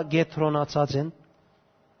վրա գետրոնացած են,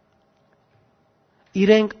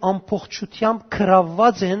 իրենք ամբողջությամբ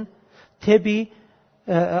քրավված են թեպի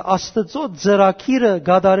Աստծո ծրագիրը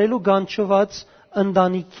գադարելու գանչված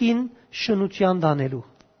ընտանիքին շնության դանելու։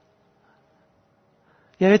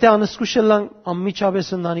 Եվ եթե անսկուշելան անմիջապես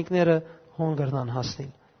ընտանիքները հոն գրնան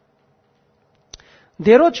հասնել։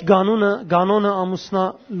 Դերոջ կանոնը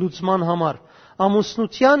ամուսնալուծման համար,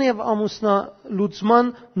 ամուսնության եւ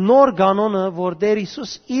ամուսնալուծման նոր կանոնը, որ Տեր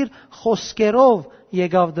Հիսուս իր խոսքերով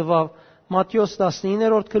եկավ դվավ Մատթեոս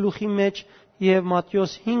 19-րդ գլուխի մեջ եւ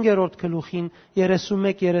Մատթեոս 5-րդ գլուխին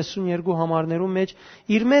 31-32 համարներում մեջ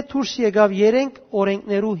իր մեջ դուրս եկավ 3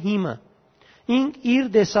 օրենքներու հիմը։ Ինք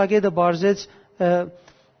իր դեսագետը բարձեց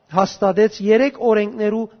հաստատեց 3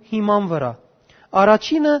 օրենքներու հիման վրա։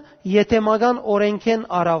 Առաջինը եթեմական օրենքեն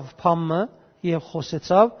արավ փամը եւ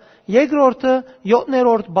խոսեցավ, երկրորդը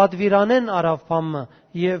 7-րդ բադվիրանեն արավ փամը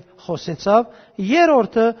եւ խոսեցավ,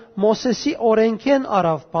 երրորդը Մոսեսի օրենքեն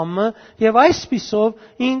արավ փամը եւ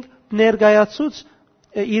այսպիսով ինք ներկայացուց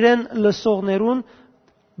իրեն լսողներուն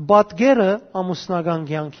բադգերը ամուսնական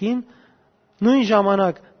կյանքին, նույն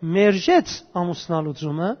ժամանակ մերժեց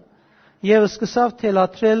ամուսնալուծումը եւ սկսավ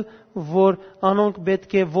թելադրել, որ անոնք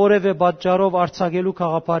պետք է որևէ պատճառով արձակելու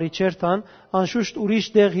խաղապարի չերտան, անշուշտ ուրիշ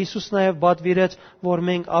տեղ Հիսուս նաեւ բադվիրեց, որ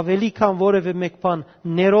մենք ավելի քան որևէ մեկ բան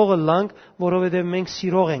ներողը լանք, որովհետեւ մենք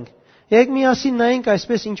սիրող ենք։ Եկեք միասին նայենք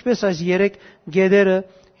այսպես ինչպես այս 3 գեդերը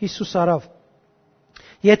Հիսուս արավ։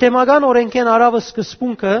 Եթեմական օրենքեն արավը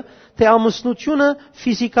սկզբունքը, թե ամուսնությունը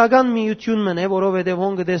ֆիզիկական միություն մնե, որովհետև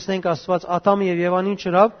հոն կտեսնենք Աստված Ադամը եւ Եվանին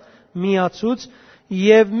չրավ միացուց,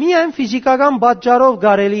 եւ միայն ֆիզիկական պատճառով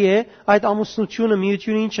կարելի է այդ ամուսնությունը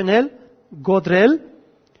միությունին չնել, գոդրել,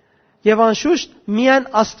 եւ անշուշտ միայն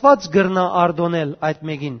Աստված գրնա արդոնել այդ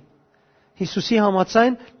մեկին։ Հիսուսի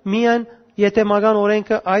համաձայն միայն եթեմական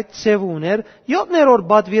օրենքը այդ ցև ուներ, 7-րդ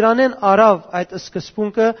բադվիրանեն արավ այդ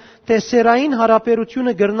սկզբունքը, թե սերային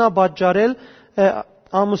հարաբերությունը գրնա պատճառել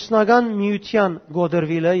ամուսնական միության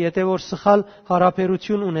գոդրվիլը, եթե որ սխալ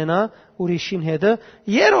հարաբերություն ունենա ուրիշին հետը,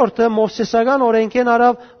 երրորդը Մովսեսական օրենքեն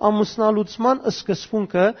արավ ամուսնալուծման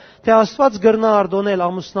սկզբունքը, թե Աստված գրնա արդոնել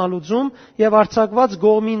ամուսնալուծում եւ արձակված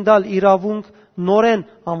գողմին դալ իրավունք նորեն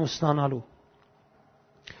ամուսնանալու։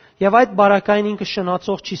 Եվ այդ բարակային ինքը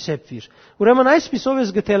շնացող չի սեպվիր։ Ուրեմն այսպիսով ես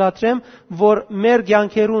գտելատրեմ, որ մեր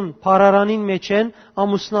կյանքերուն փարարանին մեջ են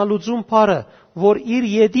ամուսնալուծում փարը, որ իր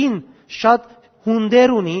յետին շատ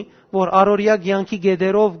հունդեր ունի, որ առօրյա կյանքի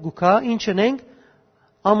գեդերով գուքա, ինչն ենք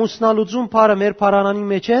ամուսնալուծում փարը մեր փարարանի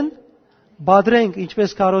մեջ են, բادرենք,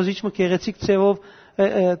 ինչպես քարոզիչը գեղեցիկ ցևով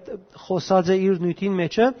խոսած է իր նյութին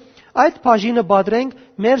մեջը, այդ բաժինը բادرենք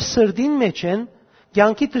մեր սրդին մեջ են,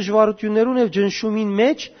 կյանքի դժվարություններուն եւ ջնշումին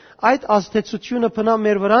մեջ այդ ազդեցությունը բնա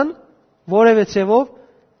մեր վրան որևէ ցևով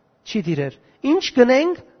չի դիրեր։ Ինչ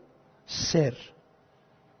գնենք սեր։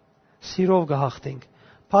 Սիրով կհաղթենք։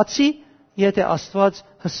 Բացի եթե Աստված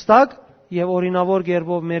հստակ եւ օրինավոր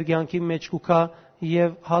կերպով մեր կյանքի մեջ կուքա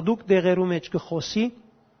եւ հadouk դեղերու մեջ կխոսի,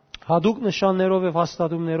 հadouk նշաններով եւ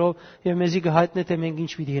հաստատումներով եւ մեզի կհայտնե թե մենք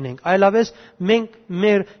ինչ պիտի գնենք։ Այլապես մենք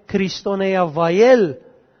մեր քրիստոնեա վայել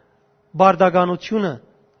բարդականությունը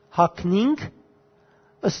հակնինք,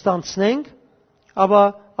 ըստանցնենք, ապա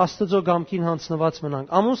Աստծո գամքին հանձնված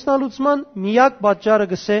մնանք։ Ամուսնալուծման միակ պատճառը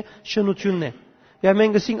գսե շնությունն է։ Եվ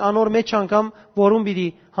մենք գսենք անոր մեջ անգամ, որում պիտի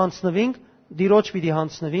հանձնվենք, Տիրոջ պիտի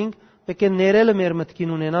հանձնվենք, պետք է ներելը մեր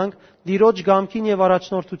մտքին ունենանք, Տիրոջ գամքին եւ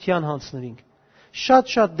առաջնորդության հանձնվենք։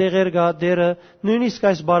 Շատ դեղեր կա դերը, նույնիսկ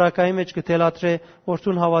այս բարակայի մեջ կտելատրե,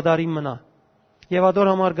 որթուն հավատարիմ մնա։ Եվ ադոր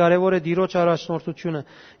համար կարևոր է Տիրոջ առաջնորդությունը։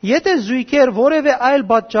 Եթե զույգեր որևէ այլ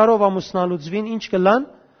պատճառով ամուսնալուծվին, ինչ կլան,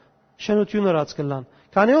 շնություն ըրած կլան։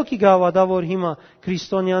 Քանի օքի գավադա որ հիմա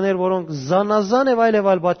քրիստոնյաներ, որոնք զանազան եւ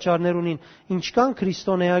այլ պատճառներ ունին, ինչքան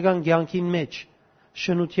քրիստոնեական կյանքին մեջ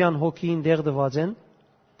շնության հոգին դեղ դված են,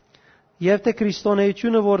 եւ թե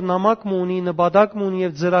քրիստոնեությունը, որ նամակ ունի, նպատակ ունի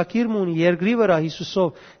եւ ծրագիր ունի երկրի վրա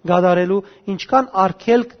Հիսուսով գադարելու, ինչքան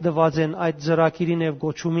արգելք դված են այդ ծրագիրին եւ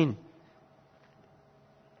գոչումին։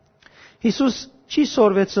 Հիսուս չի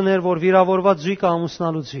սորվեցներ, որ վիրավորված զույգը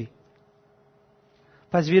ամուսնալուծվի։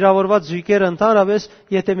 Բայց վիրավորված զույգերը ընդհանրապես,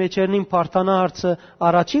 եթե մեջերնին փարթանա հարցը,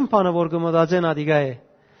 առաջին բանը որ կմտածեն ադիգա է։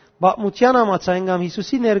 Բացմության համաձայն կամ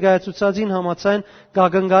Հիսուսի ներկայացուցածին համաձայն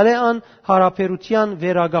գագնգալ է ան հարաբերության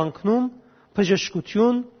վերագանքնում,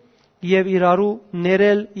 բժշկություն եւ իրարու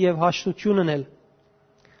ներել եւ հաշտություն ունել։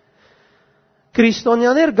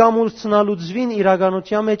 Քրիստոնյաներ գամուրցնալուծվին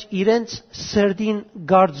իրականության մեջ իրենց սրդին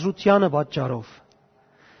գարձրությանը պատճառով։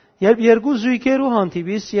 Երբ երկու զույգերու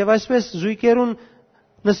հանդիպիս եւ այսպես զույգերուն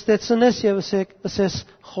նստեցնես եւ ասես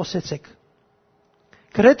խոսեցեք։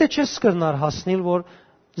 Գրեթե չես կրնար հասնել, որ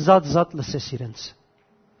զատ լսես իրենց։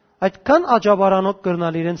 Այդքան աջաբարանոք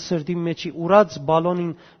կրնալ իրենց սրդի մեջի ուրած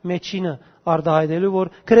բալոնին մեջինը արդահայտելու,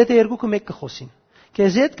 որ գրեթե երկուքը մեկ կխոսին։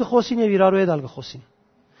 Քեզի հետ կխոսին եւ իրարու հետ ալ կխոսին։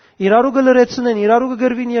 Իրարու կլրեցնեն, իրարու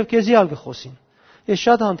կգրվին եւ քեզի ալ կխոսին։ Ես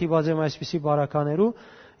շատ հանդիպած եմ այսպիսի բարականերու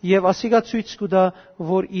եւ ասիկա ցույց կտա,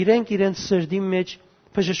 որ իրենք իրենց սրդի մեջ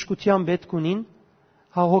բժշկության պետք ունին,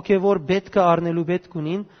 հոգեվոր պետք առնելու պետք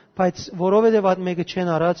ունին, բայց որովհետեւ այդ մեկը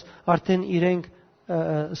չեն արած, արդեն իրենք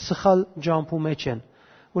սխալ ջամփու մեջ են։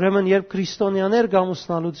 Ուրեմն երբ քրիստոնյաներ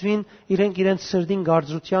գամուսնալուծվին, իրենք իրենց սրդին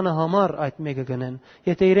գարձրությանը համար այդ մեկը գնեն։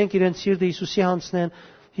 Եթե իրենք իրենց սիրտը Հիսուսի հանցնեն,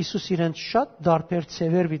 Հիսուս իրենց շատ դարբեր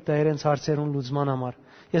ցևեր վիտա իրենց հարցերուն լուծման համար։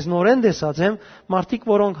 Ես նորեն տեսած եմ մարդիկ,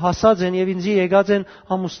 որոնք հասած են եւ ինձի եկած են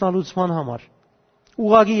ամուսնալուծման համար։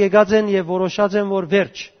 Ուղագի եկած են եւ որոշած են, որ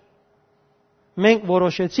վերջ։ Մենք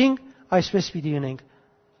որոշեցինք, այսպես պիտի ունենք։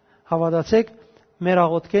 Հավատացեք, մեր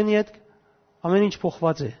աղոթքեն յետ ամեն ինչ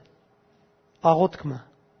փոխված է։ Աղոթքը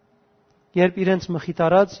երբ իրենց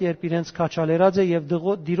մխիթարած, երբ իրենց քաչալերած է եւ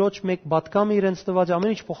դիրոջ մեկ բատկամը իրենց տված,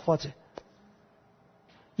 ամեն ինչ փոխված է։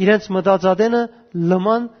 Իրենց մտածածները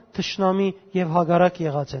լման թշնամի եւ հագարակ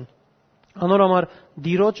եղած են։ Անորոմար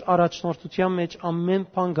դիրոջ առաջնորդության մեջ ամեն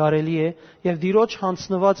բան կարելի է եւ դիրոջ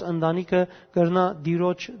հանցնված ընտանիքը կրնա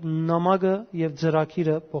դիրոջ նամակը եւ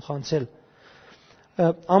ծրագիրը փոխանցել։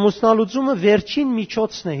 Ամուսնալուծումը վերջին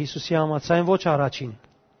միջոցն է Հիսուսի համաձայն, ոչ առաջին։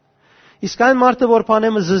 Իսկ այն մարդը, որ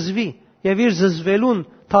բանեմը զզվի եւ իր զզվելուն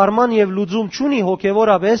թարման եւ լուծում չունի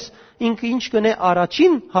հոգեվորապես, ինքը ինչ կնե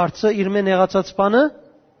առաջին հարցը իր մեն եղածած բանը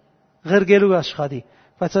ղրգելու աշխատի։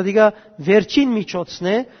 Բայց ադիգա վերջին միջոցն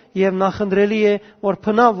է եւ նախընտրելի է, որ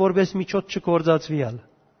փնավ որպես միջոց չգործածվիալ։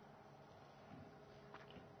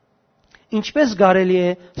 Ինչպես կարելի է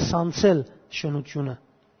սանցել շնությունը։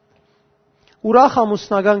 Ուրախ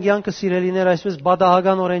ամուսնական կյանքը սիրելիներ այսպես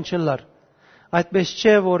բադահականորեն չլար։ Այդպես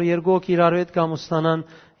չէ, որ երկոք իրարու հետ կամուսնանան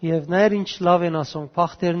եւ նայր ինչ լավ են ասում,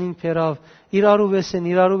 փախտերնին փերավ, իրարու վես են,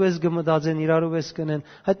 իրարու վես գմդածեն, իրարու վես կնեն։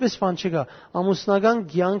 Այդպես բան չկա։ Ամուսնական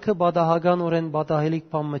կյանքը բադահականորեն բադահելիք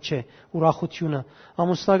բան չէ, ուրախությունը։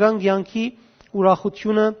 Ամուսնական կյանքի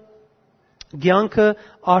ուրախությունը կյանքը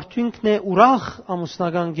արդյունքն է, ուրախ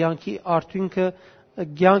ամուսնական կյանքի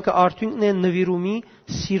կյանքը արդյունքն է նվիրումի,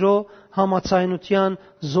 սիրո, համացայնության,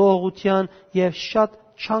 զոհողության եւ շատ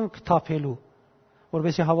չանք թափելու,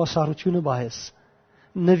 որովհետեւ հավասարությունը բահես,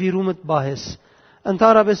 նվիրումը բահես։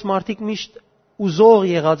 Ընդհանրապես մարդիկ միշտ ուզող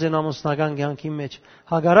եղած են ամուսնական կյանքի մեջ,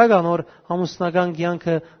 հագարակ անոր ամուսնական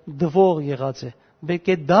կյանքը դվող եղած է։ Պետք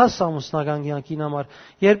է դաս ամուսնական կյանքին համար,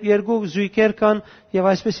 երբ երկու զույգեր կան եւ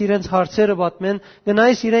այսպես իրենց հարցերը պատմեն,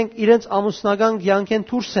 գնայիս իրենց ամուսնական կյանքեն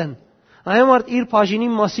դուրս են։ Այն մարդ իր բաժինի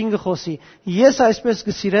մասին կխոսի։ Ես այսպես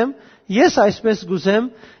կսիրեմ, ես այսպես գուզեմ,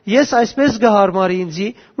 ես այսպես կհարմարի ինձի,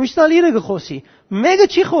 միշտալ իրը կխոսի։ Մեկը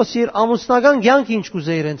չի խոսի իր ամուսնական կյանքը ինչ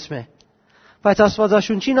կուզե իրենց մե։ Բայց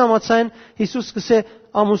Աստվածաշունչին համաձայն Հիսուս կսե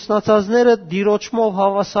ամուսնացածները դիրոճմով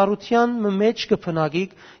հավասարության մեջ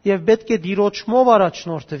կփնագիկ եւ պետք է դիրոճմով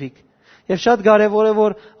առաջնորդվիկ։ Եվ շատ կարեւոր է,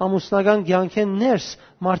 որ ամուսնական կյանքեն ներս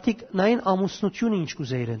մարդիկ նային ամուսնությունը ինչ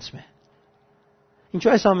կուզե իրենց մե։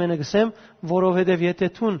 Ինչու այս ամենը գսեմ, որովհետև եթե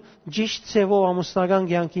թուն ճիշտ ցևով ամուսնական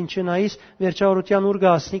կյանքին չնայիս, վերջավորության ուր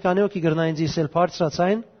գասնի, կանեոքի գրնային ձիսել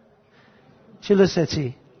բարձրացային,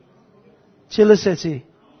 չլսեցի։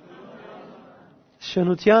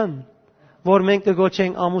 Շնության, որ մենք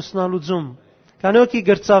կգոչենք ամուսնալուծում, կանեոքի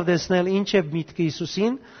գրծավ դեսնել ինչ է միտքը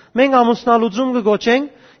Հիսուսին, մենք ամուսնալուծում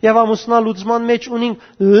կգոչենք եւ ամուսնալուծման մեջ ունենք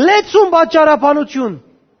լեցուն պատճառաբանություն։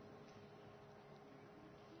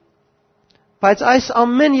 Բայց այս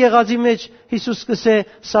ամեն եղածի մեջ Հիսուս կսե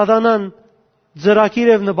սատանան ծրագիր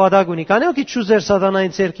եւ նպատակ ունի։ Կանեոքի չուզեր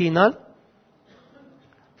սատանային ցերկինալ։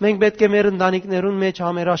 Մենք պետք է մեր ընտանիքներուն մեջ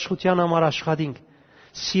համերաշխության համար աշխատենք։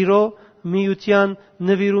 Սիրո, միության,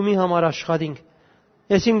 նվիրումի համար աշխատենք։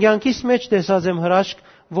 Ես իմ կյանքիս մեջ տեսած եմ հրաշք,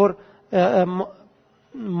 որ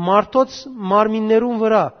մարդոց մարմիններուն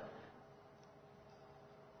վրա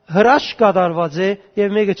հրաշք կատարված է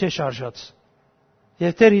եւ մեկը չէ շարժած։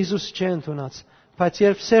 Եվ Տեր Հիսուս չէ ընդունած, բայց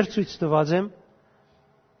երբ սեր ցույց տված եմ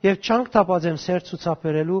եւ չանք տապած եմ սեր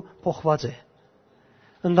ցուցաբերելու, փոխված է։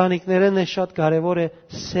 Ընտանիքներն է շատ կարևոր է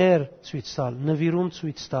սեր ցույց տալ, նվիրում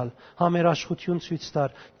ցույց տալ, համերաշխություն ցույց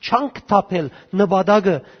տալ, չանք թափել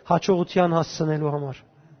նպատակը հաջողության հասցնելու համար։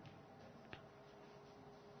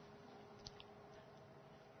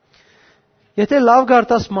 Եթե լավ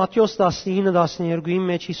գարտաս Մատթեոս 19:12-ի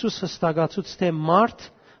մեջ Հիսուս հստակացուց, թե մարդ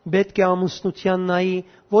պետք է ամուսնության նայի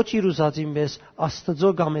ոչ իր ուզածին պես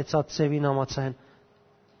Աստծո գամեցած ծևին համաձայն։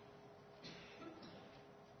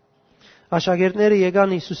 Աշակերտները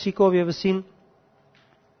եկան Հիսուսի կողմ եւ ասին.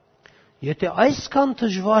 եթե այսքան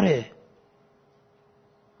դժվար է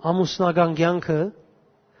ամուսնական կյանքը,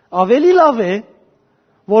 ավելի լավ է,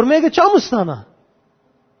 որ մեկը չամուսնանա։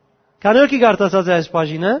 Քանի գարտացած է այս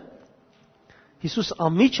բաժինը, Հիսուս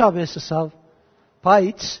ամիջապես ասավ,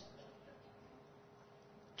 բայց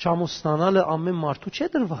չամուսնանալը ամեն մարդու չէ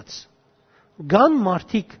դրված։ Կան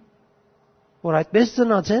մարդիկ, որ այդպես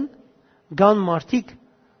ծնած են, կան մարդիկ,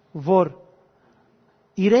 որ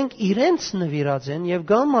իրենք իրենց նվիրած են, եւ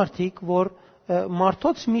կան մարդիկ, որ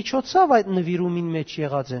մարդոց միջոցով այդ նվիրումին մեջ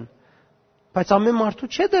եղած են։ Բայց ամեն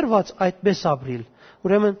մարդու չէ դրված այդպես ապրիլ։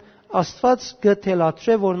 Ուրեմն Աստված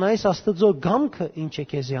գտելատրե, որ նայես Աստծո գամքը ինչ է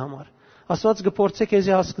քեզի համար։ Աստված կփորձե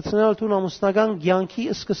քեզի հասկացնել դու ամուսնական կյանքի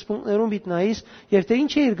սկզբունքներում բիտնայիս եւ թե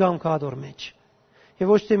ինչ է իր գամքը ադոր մեջ։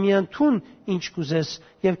 Եվ ոչ թե միայն թուն ինչ կուզես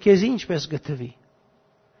եւ քեզի ինչպես գտվի։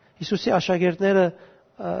 Հիսուսի աշակերտները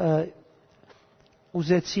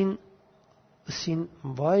ուզեցին ասին,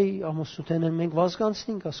 վայ, ամուսնութեն են մենք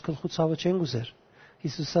վազկանցնենք, աս գլխուցավը չեն ուզեր։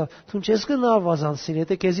 Հիսուսը, դու չես գնալ վազանցիր,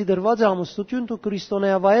 եթե քեզի դրված է ամուսնություն, դու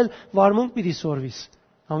քրիստոնեավայել վարմունք պիտի սորվիս։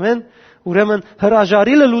 Ամեն։ Ուրեմն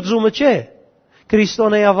հրաժարիլը լուծումը չէ։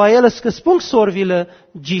 Քրիստոնեավայելը սկզբունք սորվիլը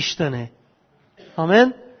ճիշտն է։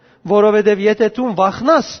 Ամեն։ Որովհետև եթե դու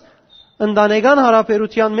վախնաս ընտանեկան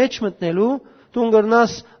հարաբերության մեջ մտնելու, դու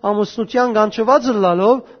կգնաս ամուսնության կանչված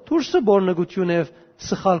լալով դուրսը բորնգություն եւ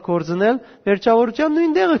սխալ կորձնել, վերջավորության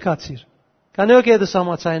նույն տեղը կացիր։ Քանի որ դա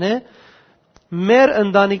համաձայն է, մեր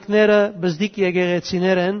ընտանիքները բզդիկ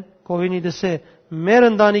եկեղեցիներ են, կովինի դսե, մեր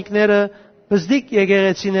ընտանիքները բզդիկ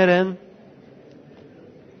եկեղեցիներ են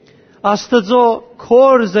Աստծո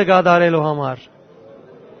քորզը գադարելու համար։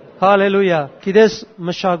 Հալելույա։ Գիտես,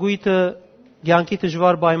 մշակույթը, կյանքի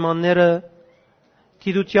դժվար պայմանները,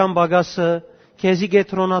 գիտության բագասը քեզի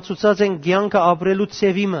գետրոնացուցած են կյանքը ապրելու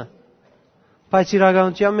ծևիմը։ Բայց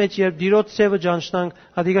իրականության մեջ երբ դիրոց ծևը ճանչնանք,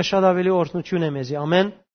 հատիկա շատ ավելի օրհնություն է մեզի։ Ամեն։